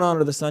if you don't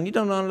honor the Son, you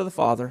don't honor the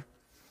Father.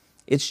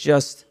 It's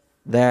just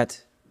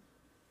that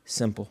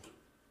simple.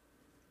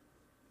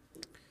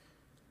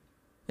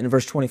 In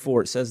verse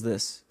 24, it says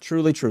this,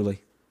 truly,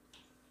 truly,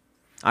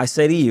 I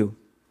say to you,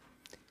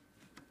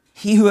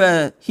 he who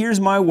hears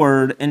my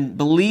word and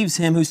believes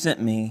Him who sent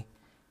me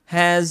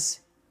has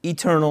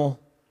eternal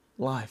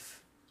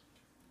life.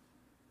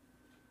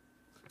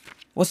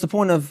 What's the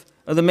point of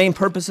the main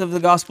purpose of the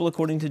gospel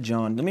according to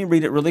John? Let me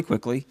read it really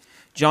quickly.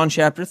 John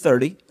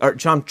 20,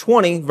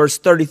 verse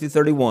 30 through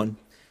 31.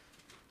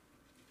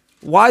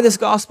 Why this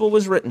gospel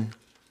was written.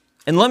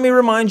 And let me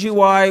remind you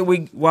why,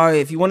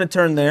 if you want to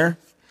turn there,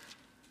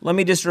 let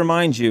me just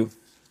remind you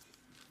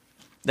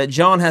that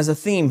John has a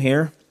theme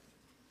here.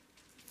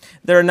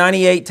 There are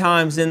 98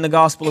 times in the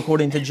gospel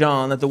according to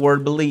John that the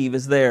word believe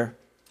is there.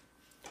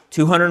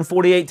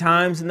 248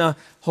 times in the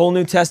whole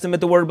New Testament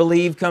the word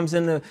believe comes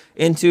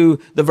into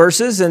the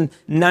verses, and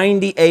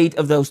 98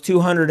 of those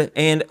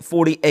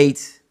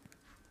 248,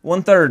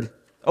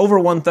 over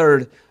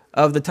one-third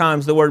of the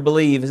times the word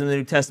believe is in the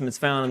New Testament is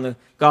found in the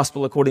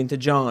gospel according to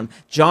John.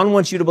 John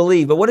wants you to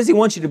believe, but what does he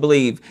want you to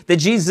believe? That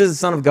Jesus is the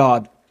Son of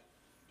God,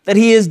 that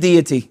He is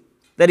deity,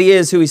 that He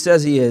is who He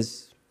says He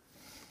is.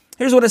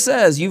 Here's what it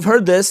says. You've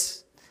heard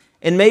this,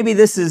 and maybe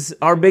this is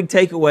our big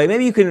takeaway.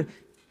 Maybe you can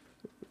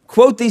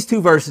quote these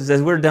two verses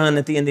as we're done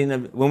at the ending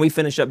of, when we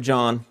finish up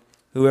John,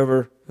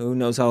 who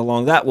knows how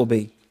long that will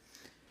be.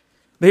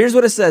 But here's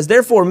what it says.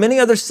 Therefore, many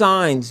other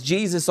signs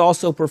Jesus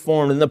also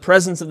performed in the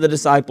presence of the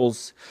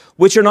disciples,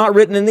 which are not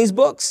written in these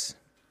books.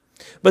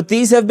 But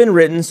these have been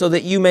written so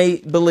that you may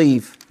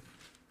believe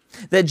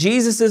that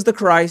Jesus is the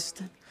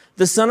Christ,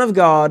 the Son of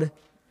God,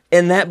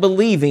 and that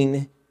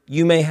believing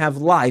you may have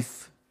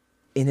life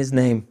in His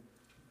name.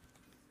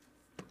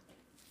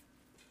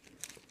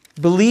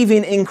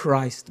 Believing in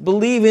Christ,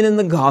 believing in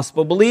the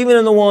gospel, believing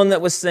in the one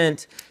that was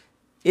sent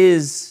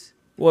is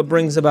what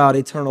brings about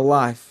eternal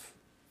life.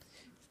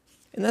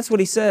 And that's what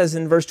He says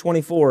in verse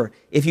 24.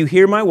 If you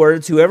hear my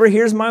words, whoever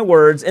hears my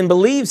words and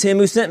believes Him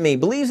who sent me,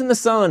 believes in the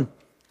Son,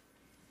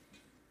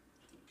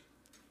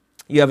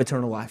 you have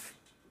eternal life.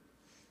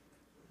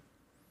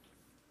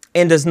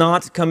 And does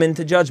not come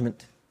into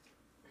judgment.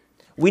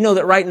 We know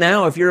that right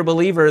now, if you're a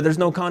believer, there's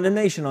no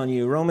condemnation on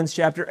you. Romans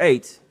chapter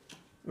 8,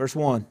 verse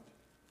 1.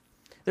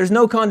 There's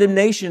no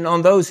condemnation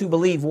on those who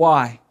believe.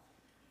 Why?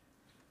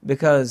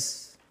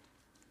 Because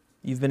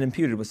you've been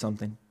imputed with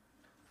something.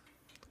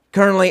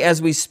 Currently,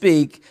 as we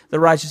speak, the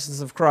righteousness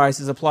of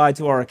Christ is applied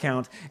to our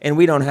account, and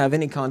we don't have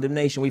any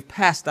condemnation. We've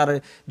passed out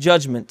of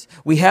judgment.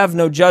 We have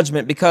no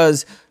judgment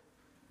because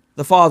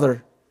the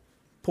Father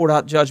poured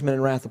out judgment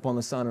and wrath upon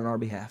the Son on our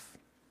behalf.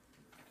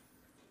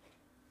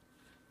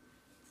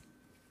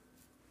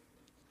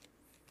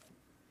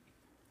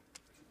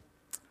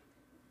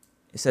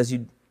 It says,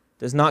 "You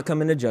does not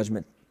come into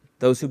judgment,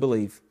 those who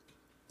believe,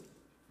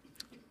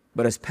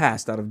 but has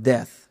passed out of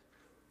death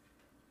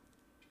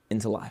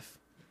into life."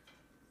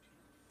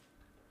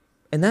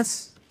 And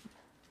that's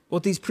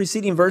what these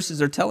preceding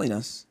verses are telling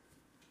us.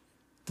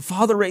 The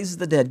Father raises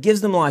the dead,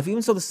 gives them life,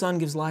 even so the Son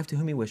gives life to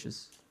whom He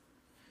wishes.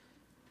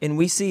 And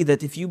we see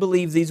that if you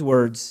believe these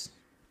words,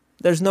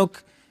 there's no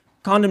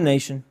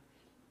condemnation,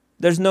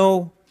 there's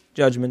no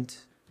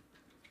judgment,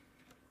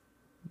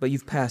 but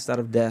you've passed out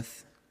of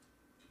death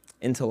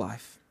into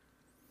life.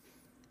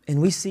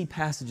 And we see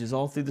passages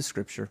all through the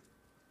Scripture.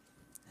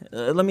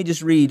 Let me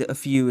just read a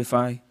few, if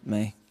I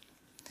may.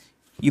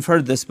 You've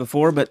heard this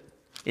before, but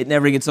it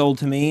never gets old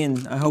to me,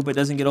 and I hope it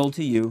doesn't get old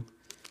to you.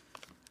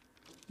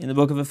 In the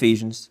book of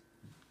Ephesians,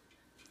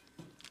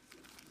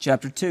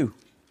 chapter 2.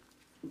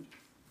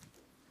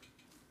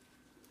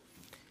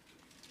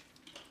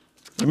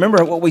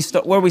 Remember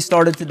where we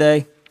started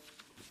today?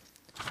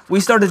 We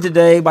started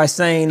today by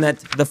saying that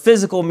the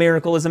physical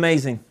miracle is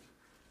amazing,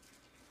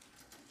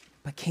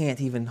 but can't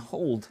even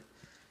hold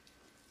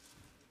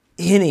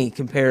any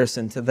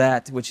comparison to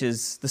that which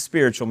is the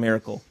spiritual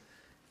miracle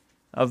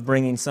of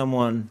bringing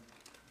someone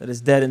that is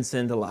dead in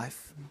sin to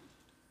life.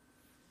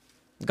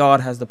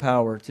 God has the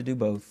power to do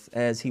both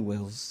as He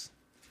wills.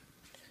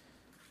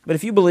 But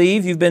if you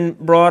believe, you've been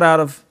brought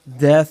out of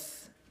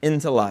death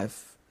into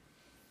life.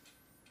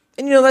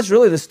 And that's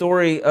really the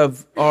story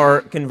of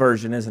our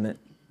conversion, isn't it?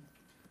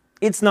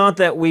 It's not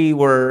that we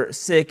were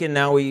sick and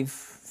now we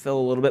feel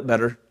a little bit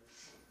better.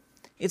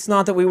 It's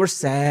not that we were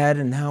sad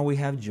and now we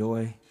have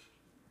joy.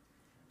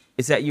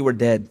 It's that you were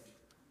dead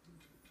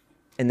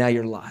and now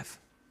you're alive.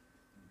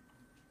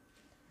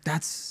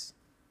 That's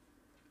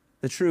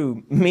the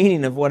true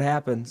meaning of what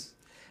happens.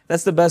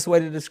 That's the best way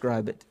to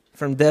describe it,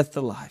 from death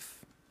to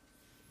life.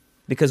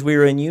 Because we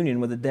are in union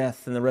with the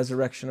death and the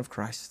resurrection of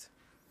Christ.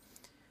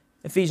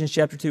 Ephesians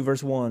chapter 2,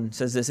 verse 1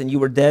 says this, "And you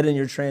were dead in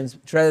your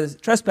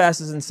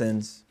trespasses and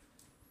sins,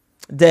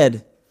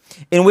 dead,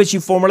 in which you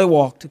formerly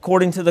walked,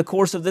 according to the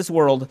course of this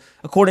world,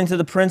 according to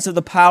the prince of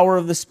the power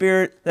of the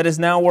Spirit that is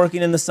now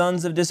working in the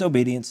sons of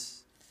disobedience.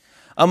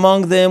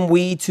 Among them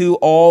we too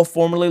all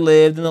formerly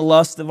lived in the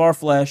lust of our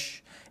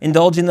flesh,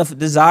 indulging the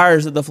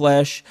desires of the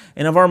flesh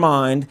and of our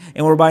mind,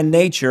 and were by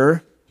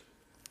nature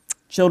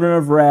children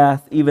of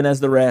wrath, even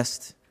as the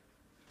rest.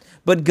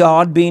 But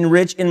God, being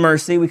rich in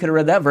mercy," we could have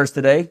read that verse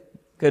today,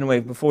 couldn't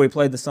we, before we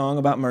played the song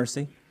about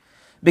mercy,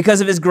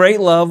 "because of His great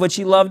love which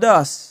He loved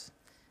us,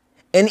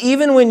 and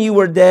even when we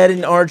were dead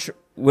in our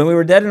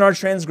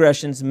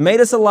transgressions, made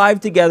us alive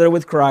together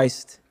with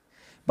Christ.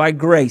 By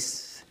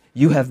grace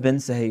you have been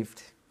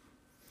saved."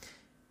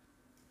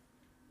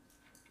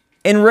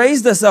 and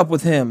raised us up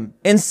with Him,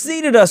 and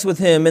seated us with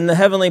Him in the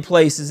heavenly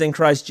places in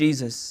Christ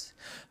Jesus,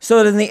 so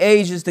that in the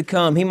ages to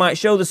come He might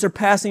show the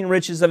surpassing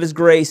riches of His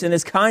grace and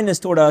His kindness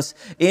toward us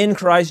in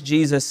Christ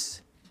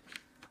Jesus.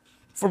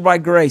 For by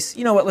grace,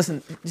 you know what,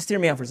 listen, just hear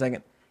me out for a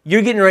second.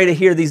 You're getting ready to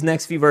hear these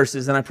next few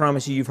verses, and I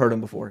promise you've heard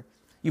them before.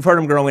 You've heard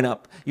them growing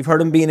up. You've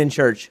heard them being in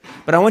church.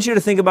 But I want you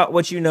to think about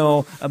what you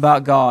know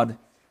about God.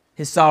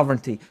 His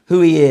sovereignty,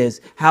 who He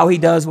is, how He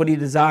does what He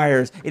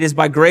desires. It is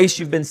by grace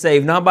you've been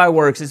saved, not by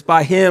works. It's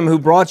by Him who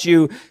brought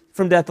you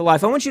from death to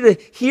life. I want you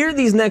to hear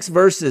these next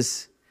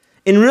verses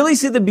and really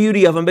see the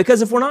beauty of them,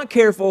 because if we're not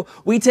careful,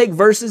 we take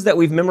verses that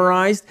we've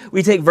memorized,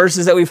 we take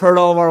verses that we've heard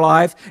all of our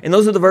life, and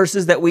those are the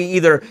verses that we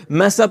either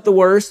mess up the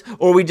worst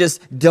or we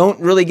just don't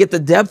really get the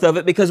depth of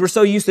it because we're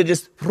so used to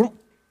just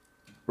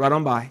right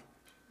on by.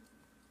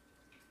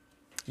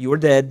 You are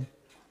dead.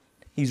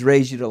 He's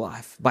raised you to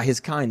life by His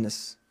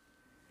kindness.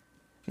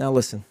 Now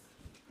listen.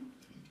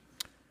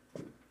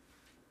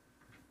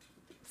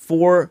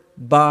 For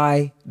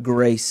by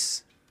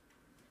grace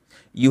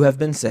you have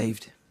been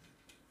saved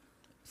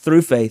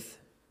through faith,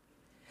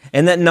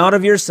 and that not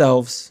of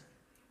yourselves,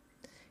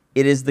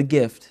 it is the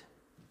gift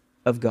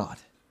of God.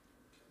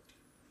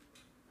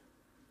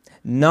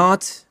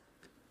 Not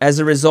as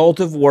a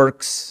result of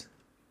works,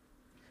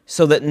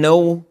 so that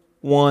no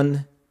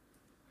one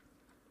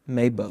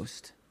may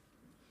boast.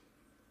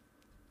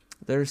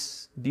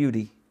 There's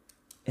beauty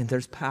and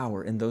there's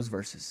power in those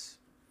verses.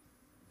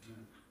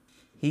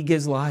 He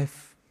gives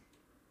life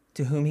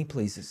to whom He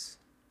pleases.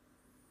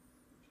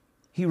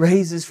 He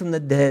raises from the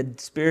dead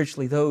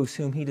spiritually those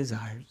whom He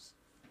desires.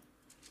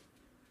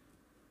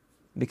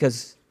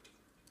 Because,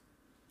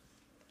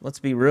 let's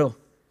be real,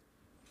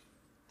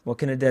 what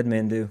can a dead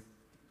man do?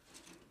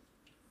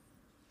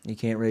 You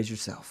can't raise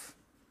yourself.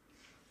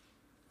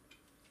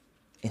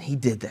 And He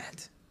did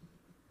that.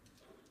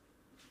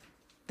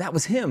 That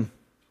was Him.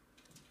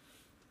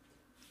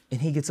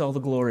 And He gets all the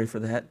glory for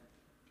that.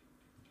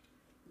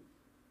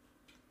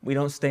 We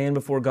don't stand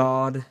before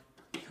God.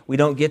 We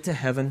don't get to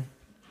heaven.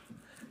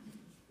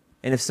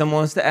 And if someone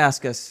wants to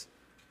ask us,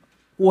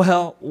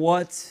 well,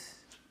 what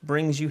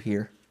brings you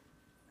here?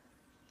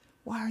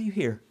 Why are you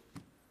here?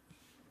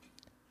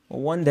 Well,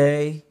 one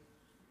day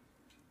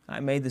I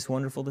made this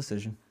wonderful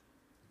decision.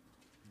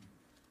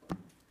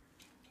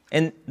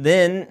 And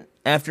then,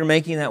 after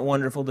making that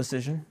wonderful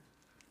decision,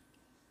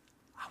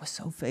 I was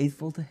so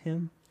faithful to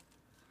Him.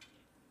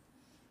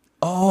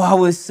 Oh, I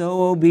was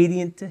so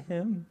obedient to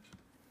Him.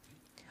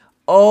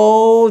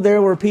 Oh,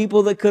 there were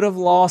people that could have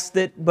lost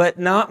it, but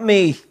not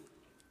me.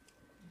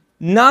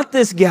 Not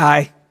this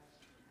guy.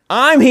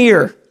 I'm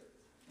here.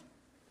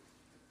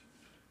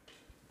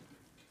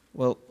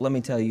 Well, let me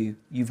tell you,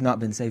 you've not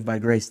been saved by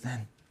grace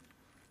then.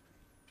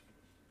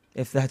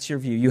 If that's your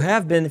view. You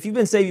have been. If you've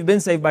been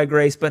saved by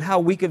grace, but how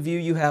weak a view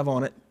you have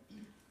on it.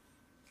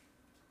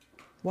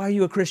 Why are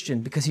you a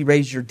Christian? Because He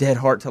raised your dead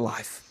heart to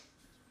life.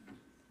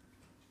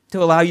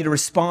 To allow you to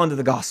respond to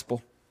the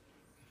gospel.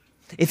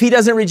 If He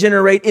doesn't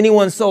regenerate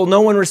anyone's soul,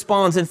 no one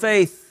responds in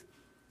faith.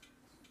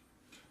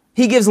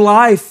 He gives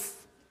life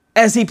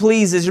as He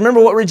pleases.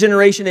 Remember what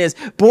regeneration is.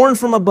 Born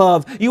from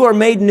above. You are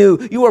made new.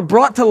 You are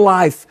brought to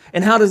life.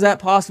 And how does that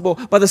possible?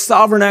 By the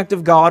sovereign act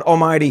of God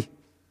Almighty.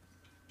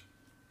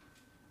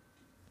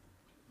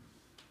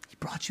 He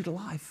brought you to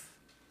life.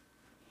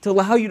 To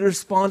allow you to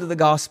respond to the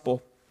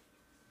gospel.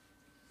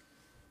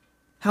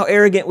 How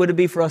arrogant would it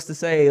be for us to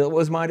say, it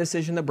was my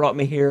decision that brought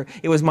me here.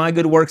 It was my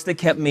good works that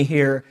kept me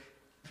here.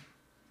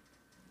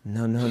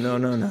 No, no, no,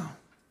 no, no.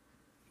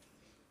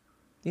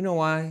 You know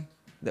why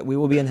that we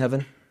will be in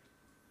heaven?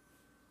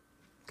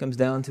 It comes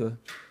down to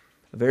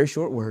a very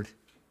short word.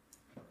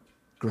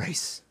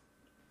 Grace.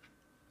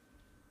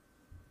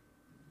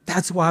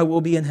 That's why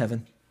we'll be in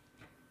heaven.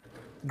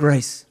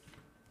 Grace.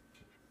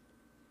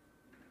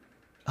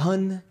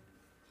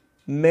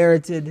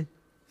 Unmerited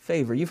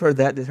favor. You've heard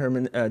that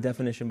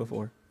definition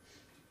before.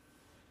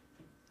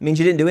 It means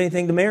you didn't do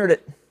anything to merit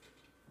it.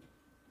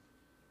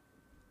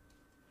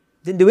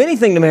 Didn't do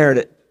anything to merit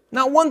it.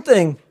 Not one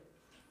thing.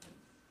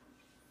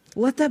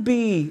 Let that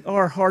be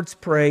our heart's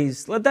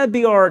praise. Let that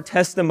be our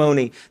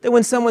testimony. That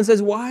when someone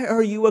says, why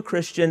are you a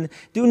Christian?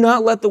 Do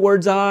not let the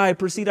words I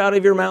proceed out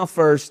of your mouth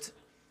first.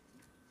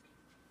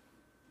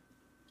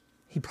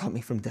 He brought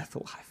me from death to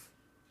life.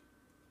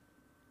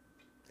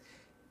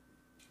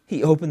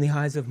 He opened the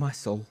eyes of my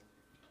soul.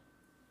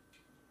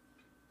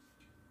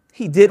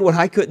 He did what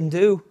I couldn't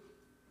do.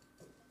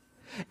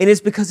 And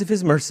it's because of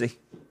His mercy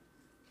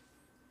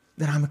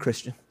that I'm a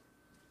Christian.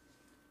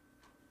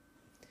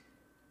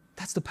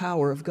 That's the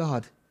power of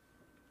God.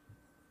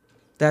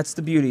 That's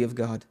the beauty of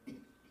God.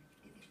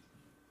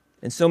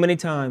 And so many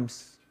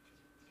times,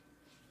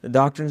 the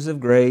doctrines of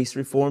grace,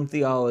 Reformed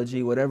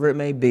theology, whatever it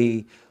may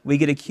be, we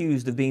get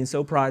accused of being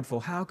so prideful.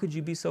 How could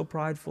you be so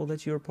prideful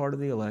that you're part of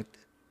the elect?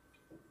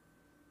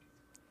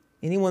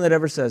 Anyone that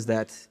ever says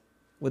that,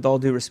 with all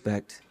due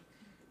respect,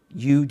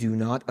 you do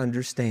not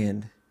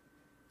understand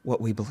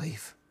what we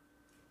believe.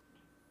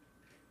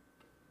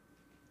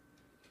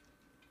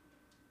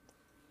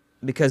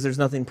 Because there's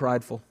nothing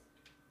prideful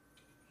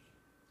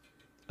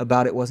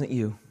about it wasn't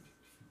you.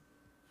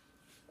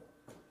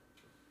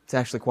 It's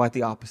actually quite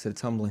the opposite.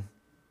 It's humbling.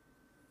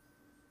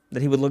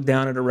 That He would look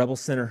down at a rebel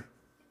sinner,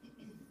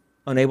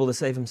 unable to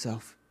save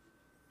himself,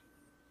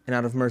 and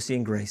out of mercy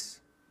and grace,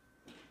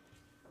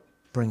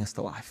 bring us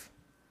to life.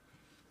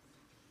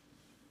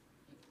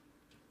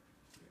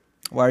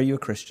 Why are you a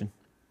Christian?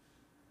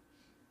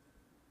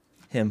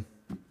 Him.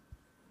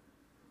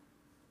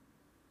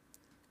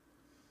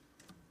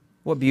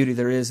 What beauty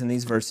there is in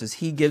these verses.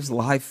 He gives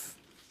life.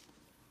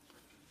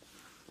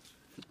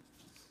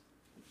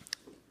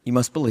 You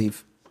must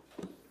believe.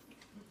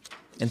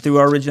 And through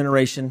our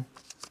regeneration,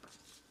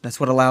 that's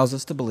what allows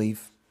us to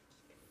believe.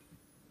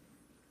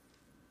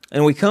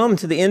 And we come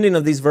to the ending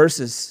of these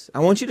verses. I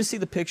want you to see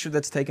the picture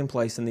that's taken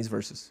place in these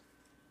verses.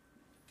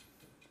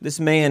 This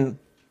man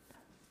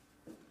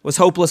was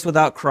hopeless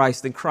without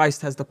Christ, and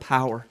Christ has the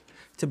power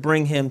to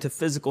bring him to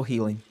physical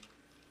healing.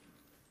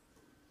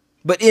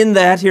 But in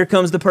that, here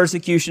comes the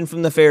persecution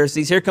from the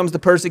Pharisees. Here comes the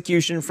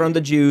persecution from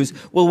the Jews,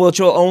 which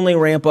will only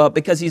ramp up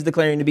because he's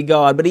declaring to be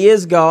God. But He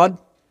is God.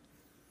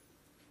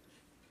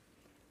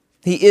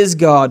 He is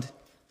God.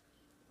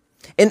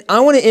 And I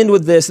want to end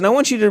with this, and I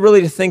want you to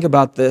really think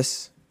about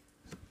this.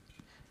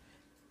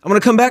 I'm going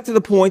to come back to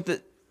the point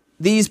that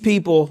these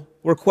people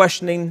were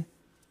questioning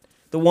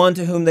the one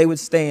to whom they would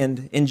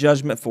stand in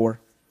judgment for.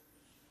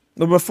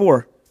 But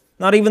before,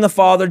 not even the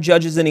Father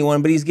judges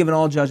anyone, but He's given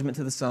all judgment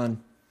to the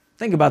Son.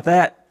 Think about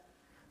that.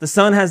 The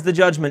Son has the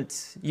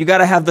judgment. You got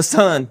to have the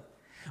Son,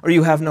 or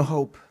you have no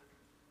hope.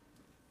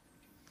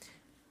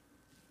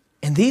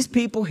 And these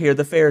people here,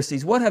 the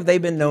Pharisees, what have they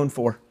been known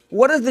for?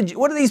 What are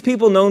these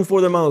people known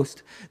for the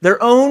most?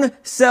 Their own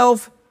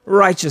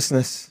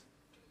self-righteousness.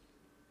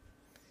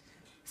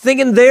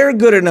 Thinking they're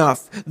good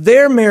enough,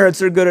 their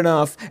merits are good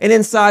enough, and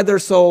inside their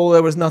soul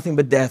there was nothing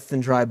but death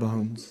and dry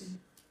bones.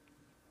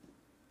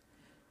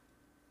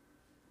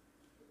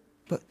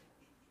 But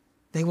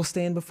they will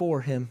stand before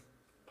Him,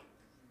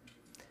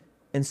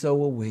 and so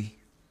will we.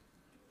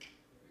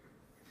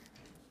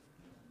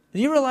 Do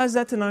you realize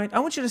that tonight? I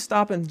want you to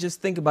stop and just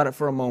think about it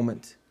for a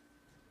moment.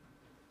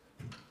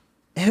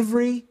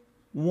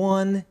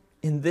 Everyone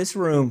in this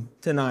room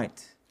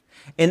tonight,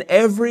 and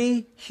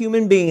every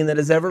human being that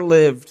has ever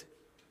lived,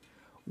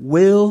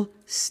 will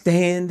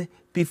stand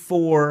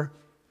before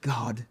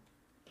God.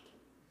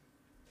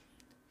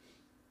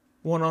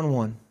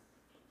 One-on-one.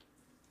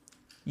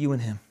 You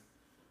and Him.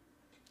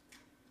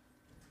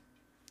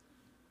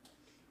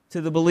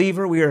 To the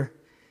believer,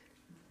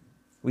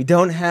 we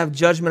don't have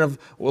judgment of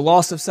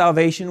loss of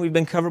salvation. We've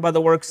been covered by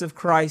the works of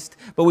Christ,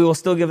 but we will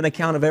still give an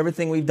account of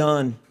everything we've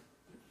done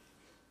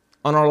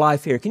on our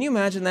life here. Can you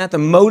imagine that? The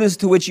motives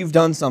to which you've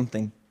done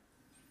something.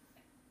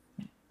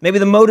 Maybe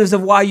the motives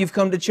of why you've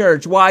come to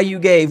church, why you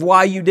gave,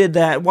 why you did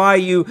that,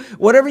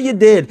 whatever you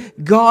did,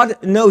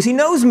 God knows. He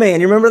knows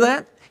man. You remember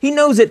that? He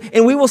knows it.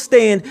 And we will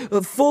stand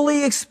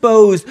fully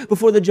exposed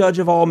before the judge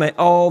of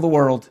all the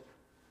world.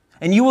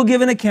 And you will give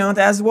an account,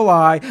 as will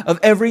I, of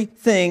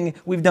everything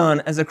we've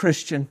done as a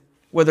Christian,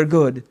 whether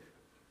good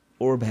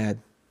or bad.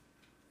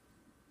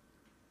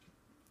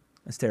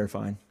 That's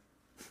terrifying.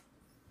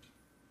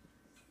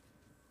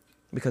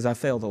 Because I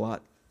failed a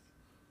lot.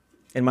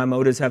 And my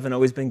motives haven't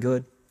always been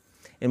good.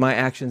 And my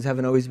actions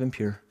haven't always been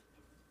pure.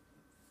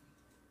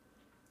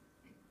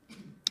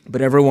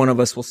 But every one of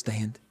us will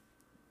stand.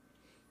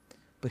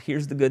 But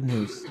here's the good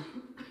news.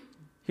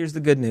 Here's the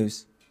good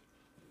news.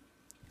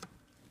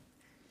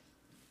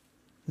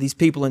 These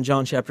people in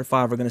John chapter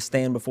 5 are going to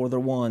stand before the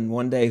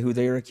one day who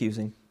they are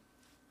accusing.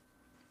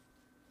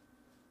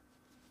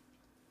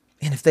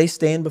 And if they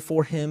stand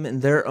before Him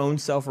in their own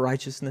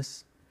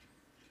self-righteousness,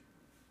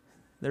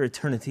 their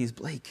eternity is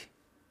bleak.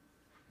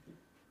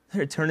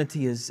 Their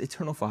eternity is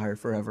eternal fire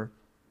forever.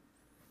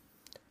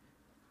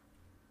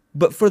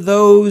 But for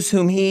those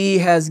whom He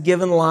has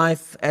given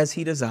life as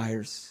He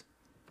desires,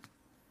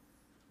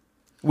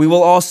 we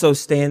will also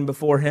stand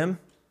before Him.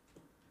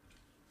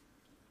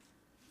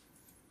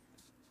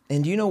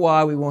 And do you know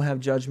why we won't have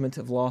judgment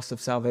of loss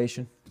of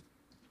salvation?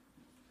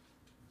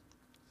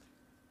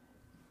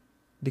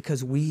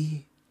 Because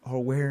we are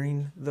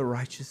wearing the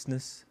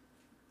righteousness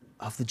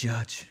of the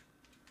judge.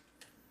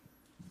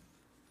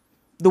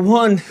 The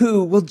one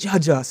who will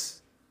judge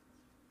us.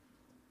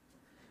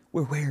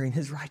 We're wearing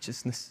His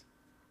righteousness.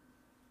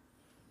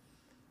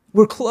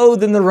 We're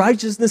clothed in the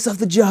righteousness of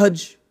the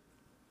judge.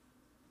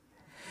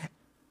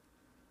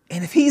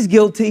 And if He's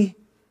guilty,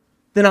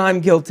 then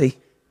I'm guilty.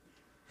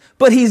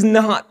 But He's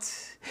not.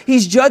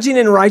 He's judging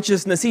in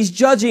righteousness. He's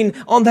judging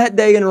on that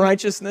day in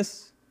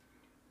righteousness.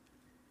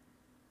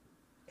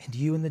 And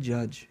you and the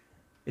judge,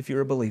 if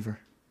you're a believer,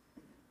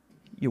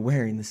 you're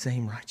wearing the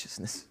same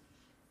righteousness.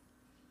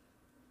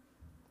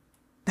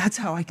 That's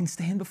how I can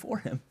stand before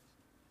Him.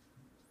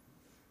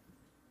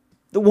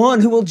 The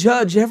one who will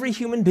judge every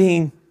human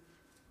being.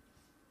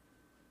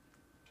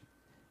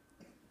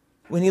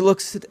 When He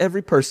looks at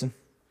every person,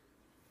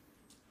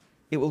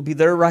 it will be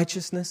their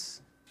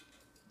righteousness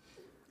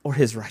or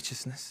His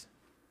righteousness.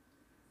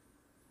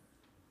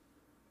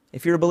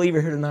 If you're a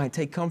believer here tonight,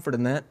 take comfort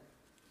in that.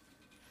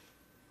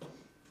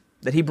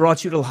 that He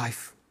brought you to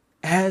life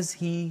as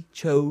He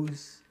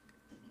chose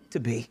to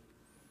be.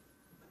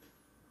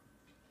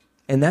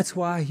 And that's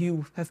why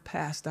you have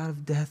passed out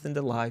of death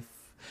into life.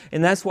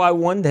 And that's why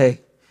one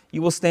day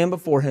you will stand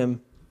before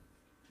Him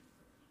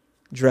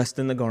dressed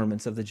in the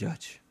garments of the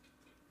judge.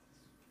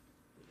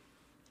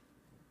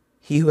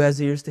 He who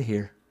has ears to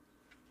hear,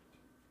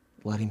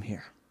 let him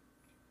hear.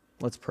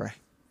 Let's pray.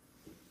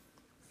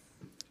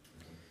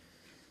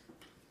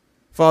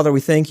 Father, we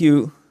thank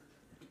you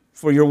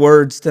for your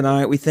words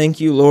tonight. We thank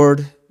you,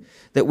 Lord,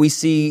 that we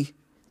see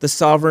the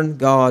sovereign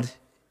God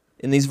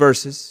in these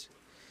verses.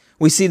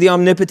 We see the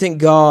omnipotent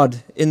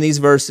God in these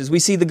verses. We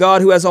see the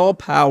God who has all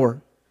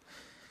power.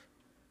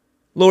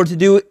 Lord, to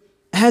do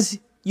as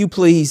you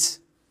please.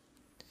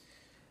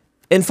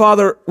 And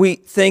Father, we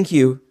thank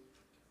you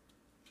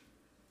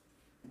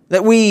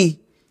that we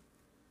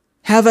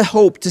have a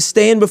hope to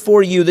stand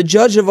before you, the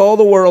judge of all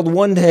the world,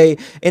 one day.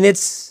 And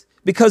it's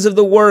because of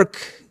the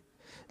work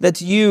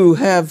that you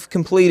have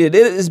completed.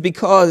 It is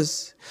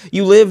because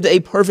you lived a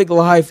perfect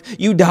life.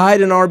 You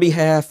died in our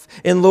behalf.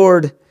 And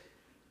Lord,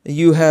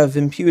 you have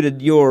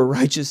imputed your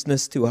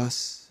righteousness to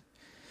us.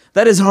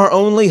 That is our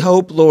only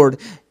hope, Lord.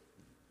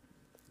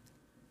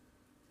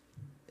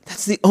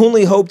 That's the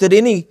only hope that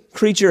any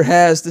creature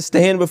has, to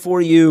stand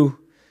before you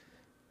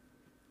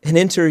and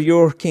enter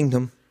your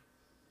kingdom.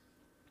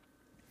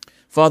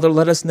 Father,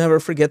 let us never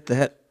forget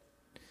that.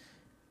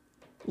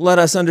 Let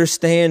us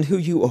understand who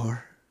you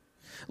are.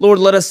 Lord,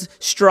 let us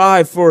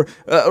strive for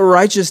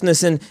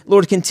righteousness and,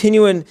 Lord,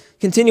 continuance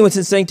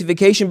in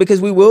sanctification, because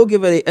we will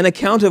give an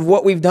account of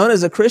what we've done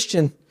as a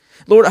Christian.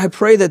 Lord, I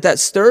pray that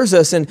stirs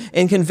us and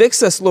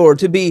convicts us, Lord,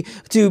 to be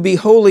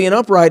holy and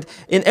upright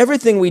in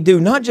everything we do,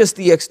 not just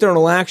the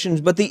external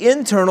actions, but the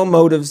internal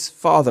motives,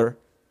 Father.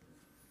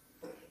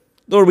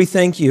 Lord, we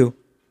thank you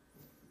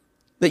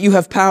that you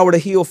have power to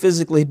heal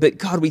physically, but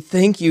God, we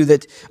thank you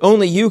that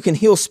only you can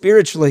heal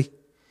spiritually.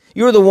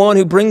 You're the one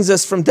who brings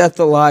us from death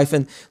to life.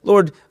 And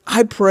Lord,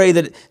 I pray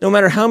that no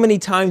matter how many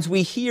times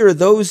we hear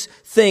those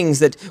things,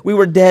 that we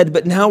were dead,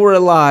 but now we're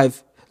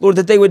alive, Lord,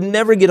 that they would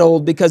never get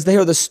old, because they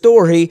are the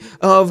story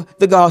of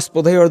the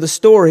gospel. They are the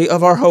story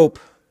of our hope.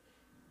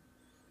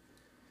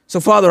 So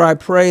Father, I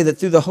pray that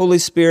through the Holy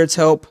Spirit's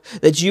help,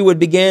 that you would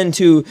begin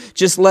to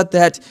just let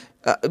that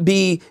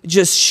be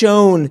just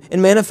shown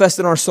and manifest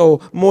in our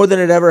soul more than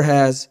it ever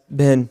has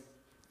been.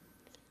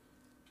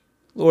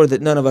 Lord,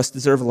 that none of us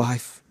deserve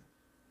life,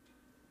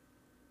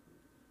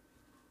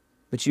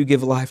 but you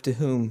give life to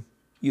whom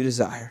you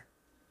desire.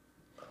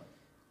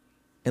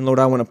 And Lord,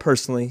 I want to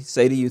personally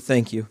say to you,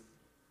 thank you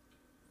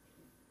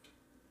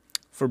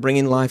for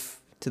bringing life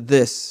to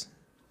this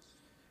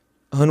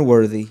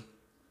unworthy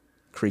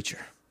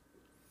creature.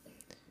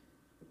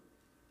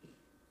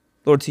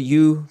 Lord, to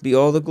you be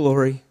all the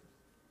glory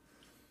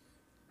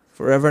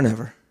forever and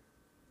ever.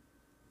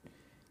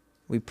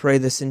 We pray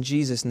this in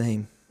Jesus'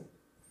 name.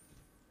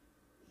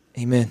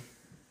 Amen.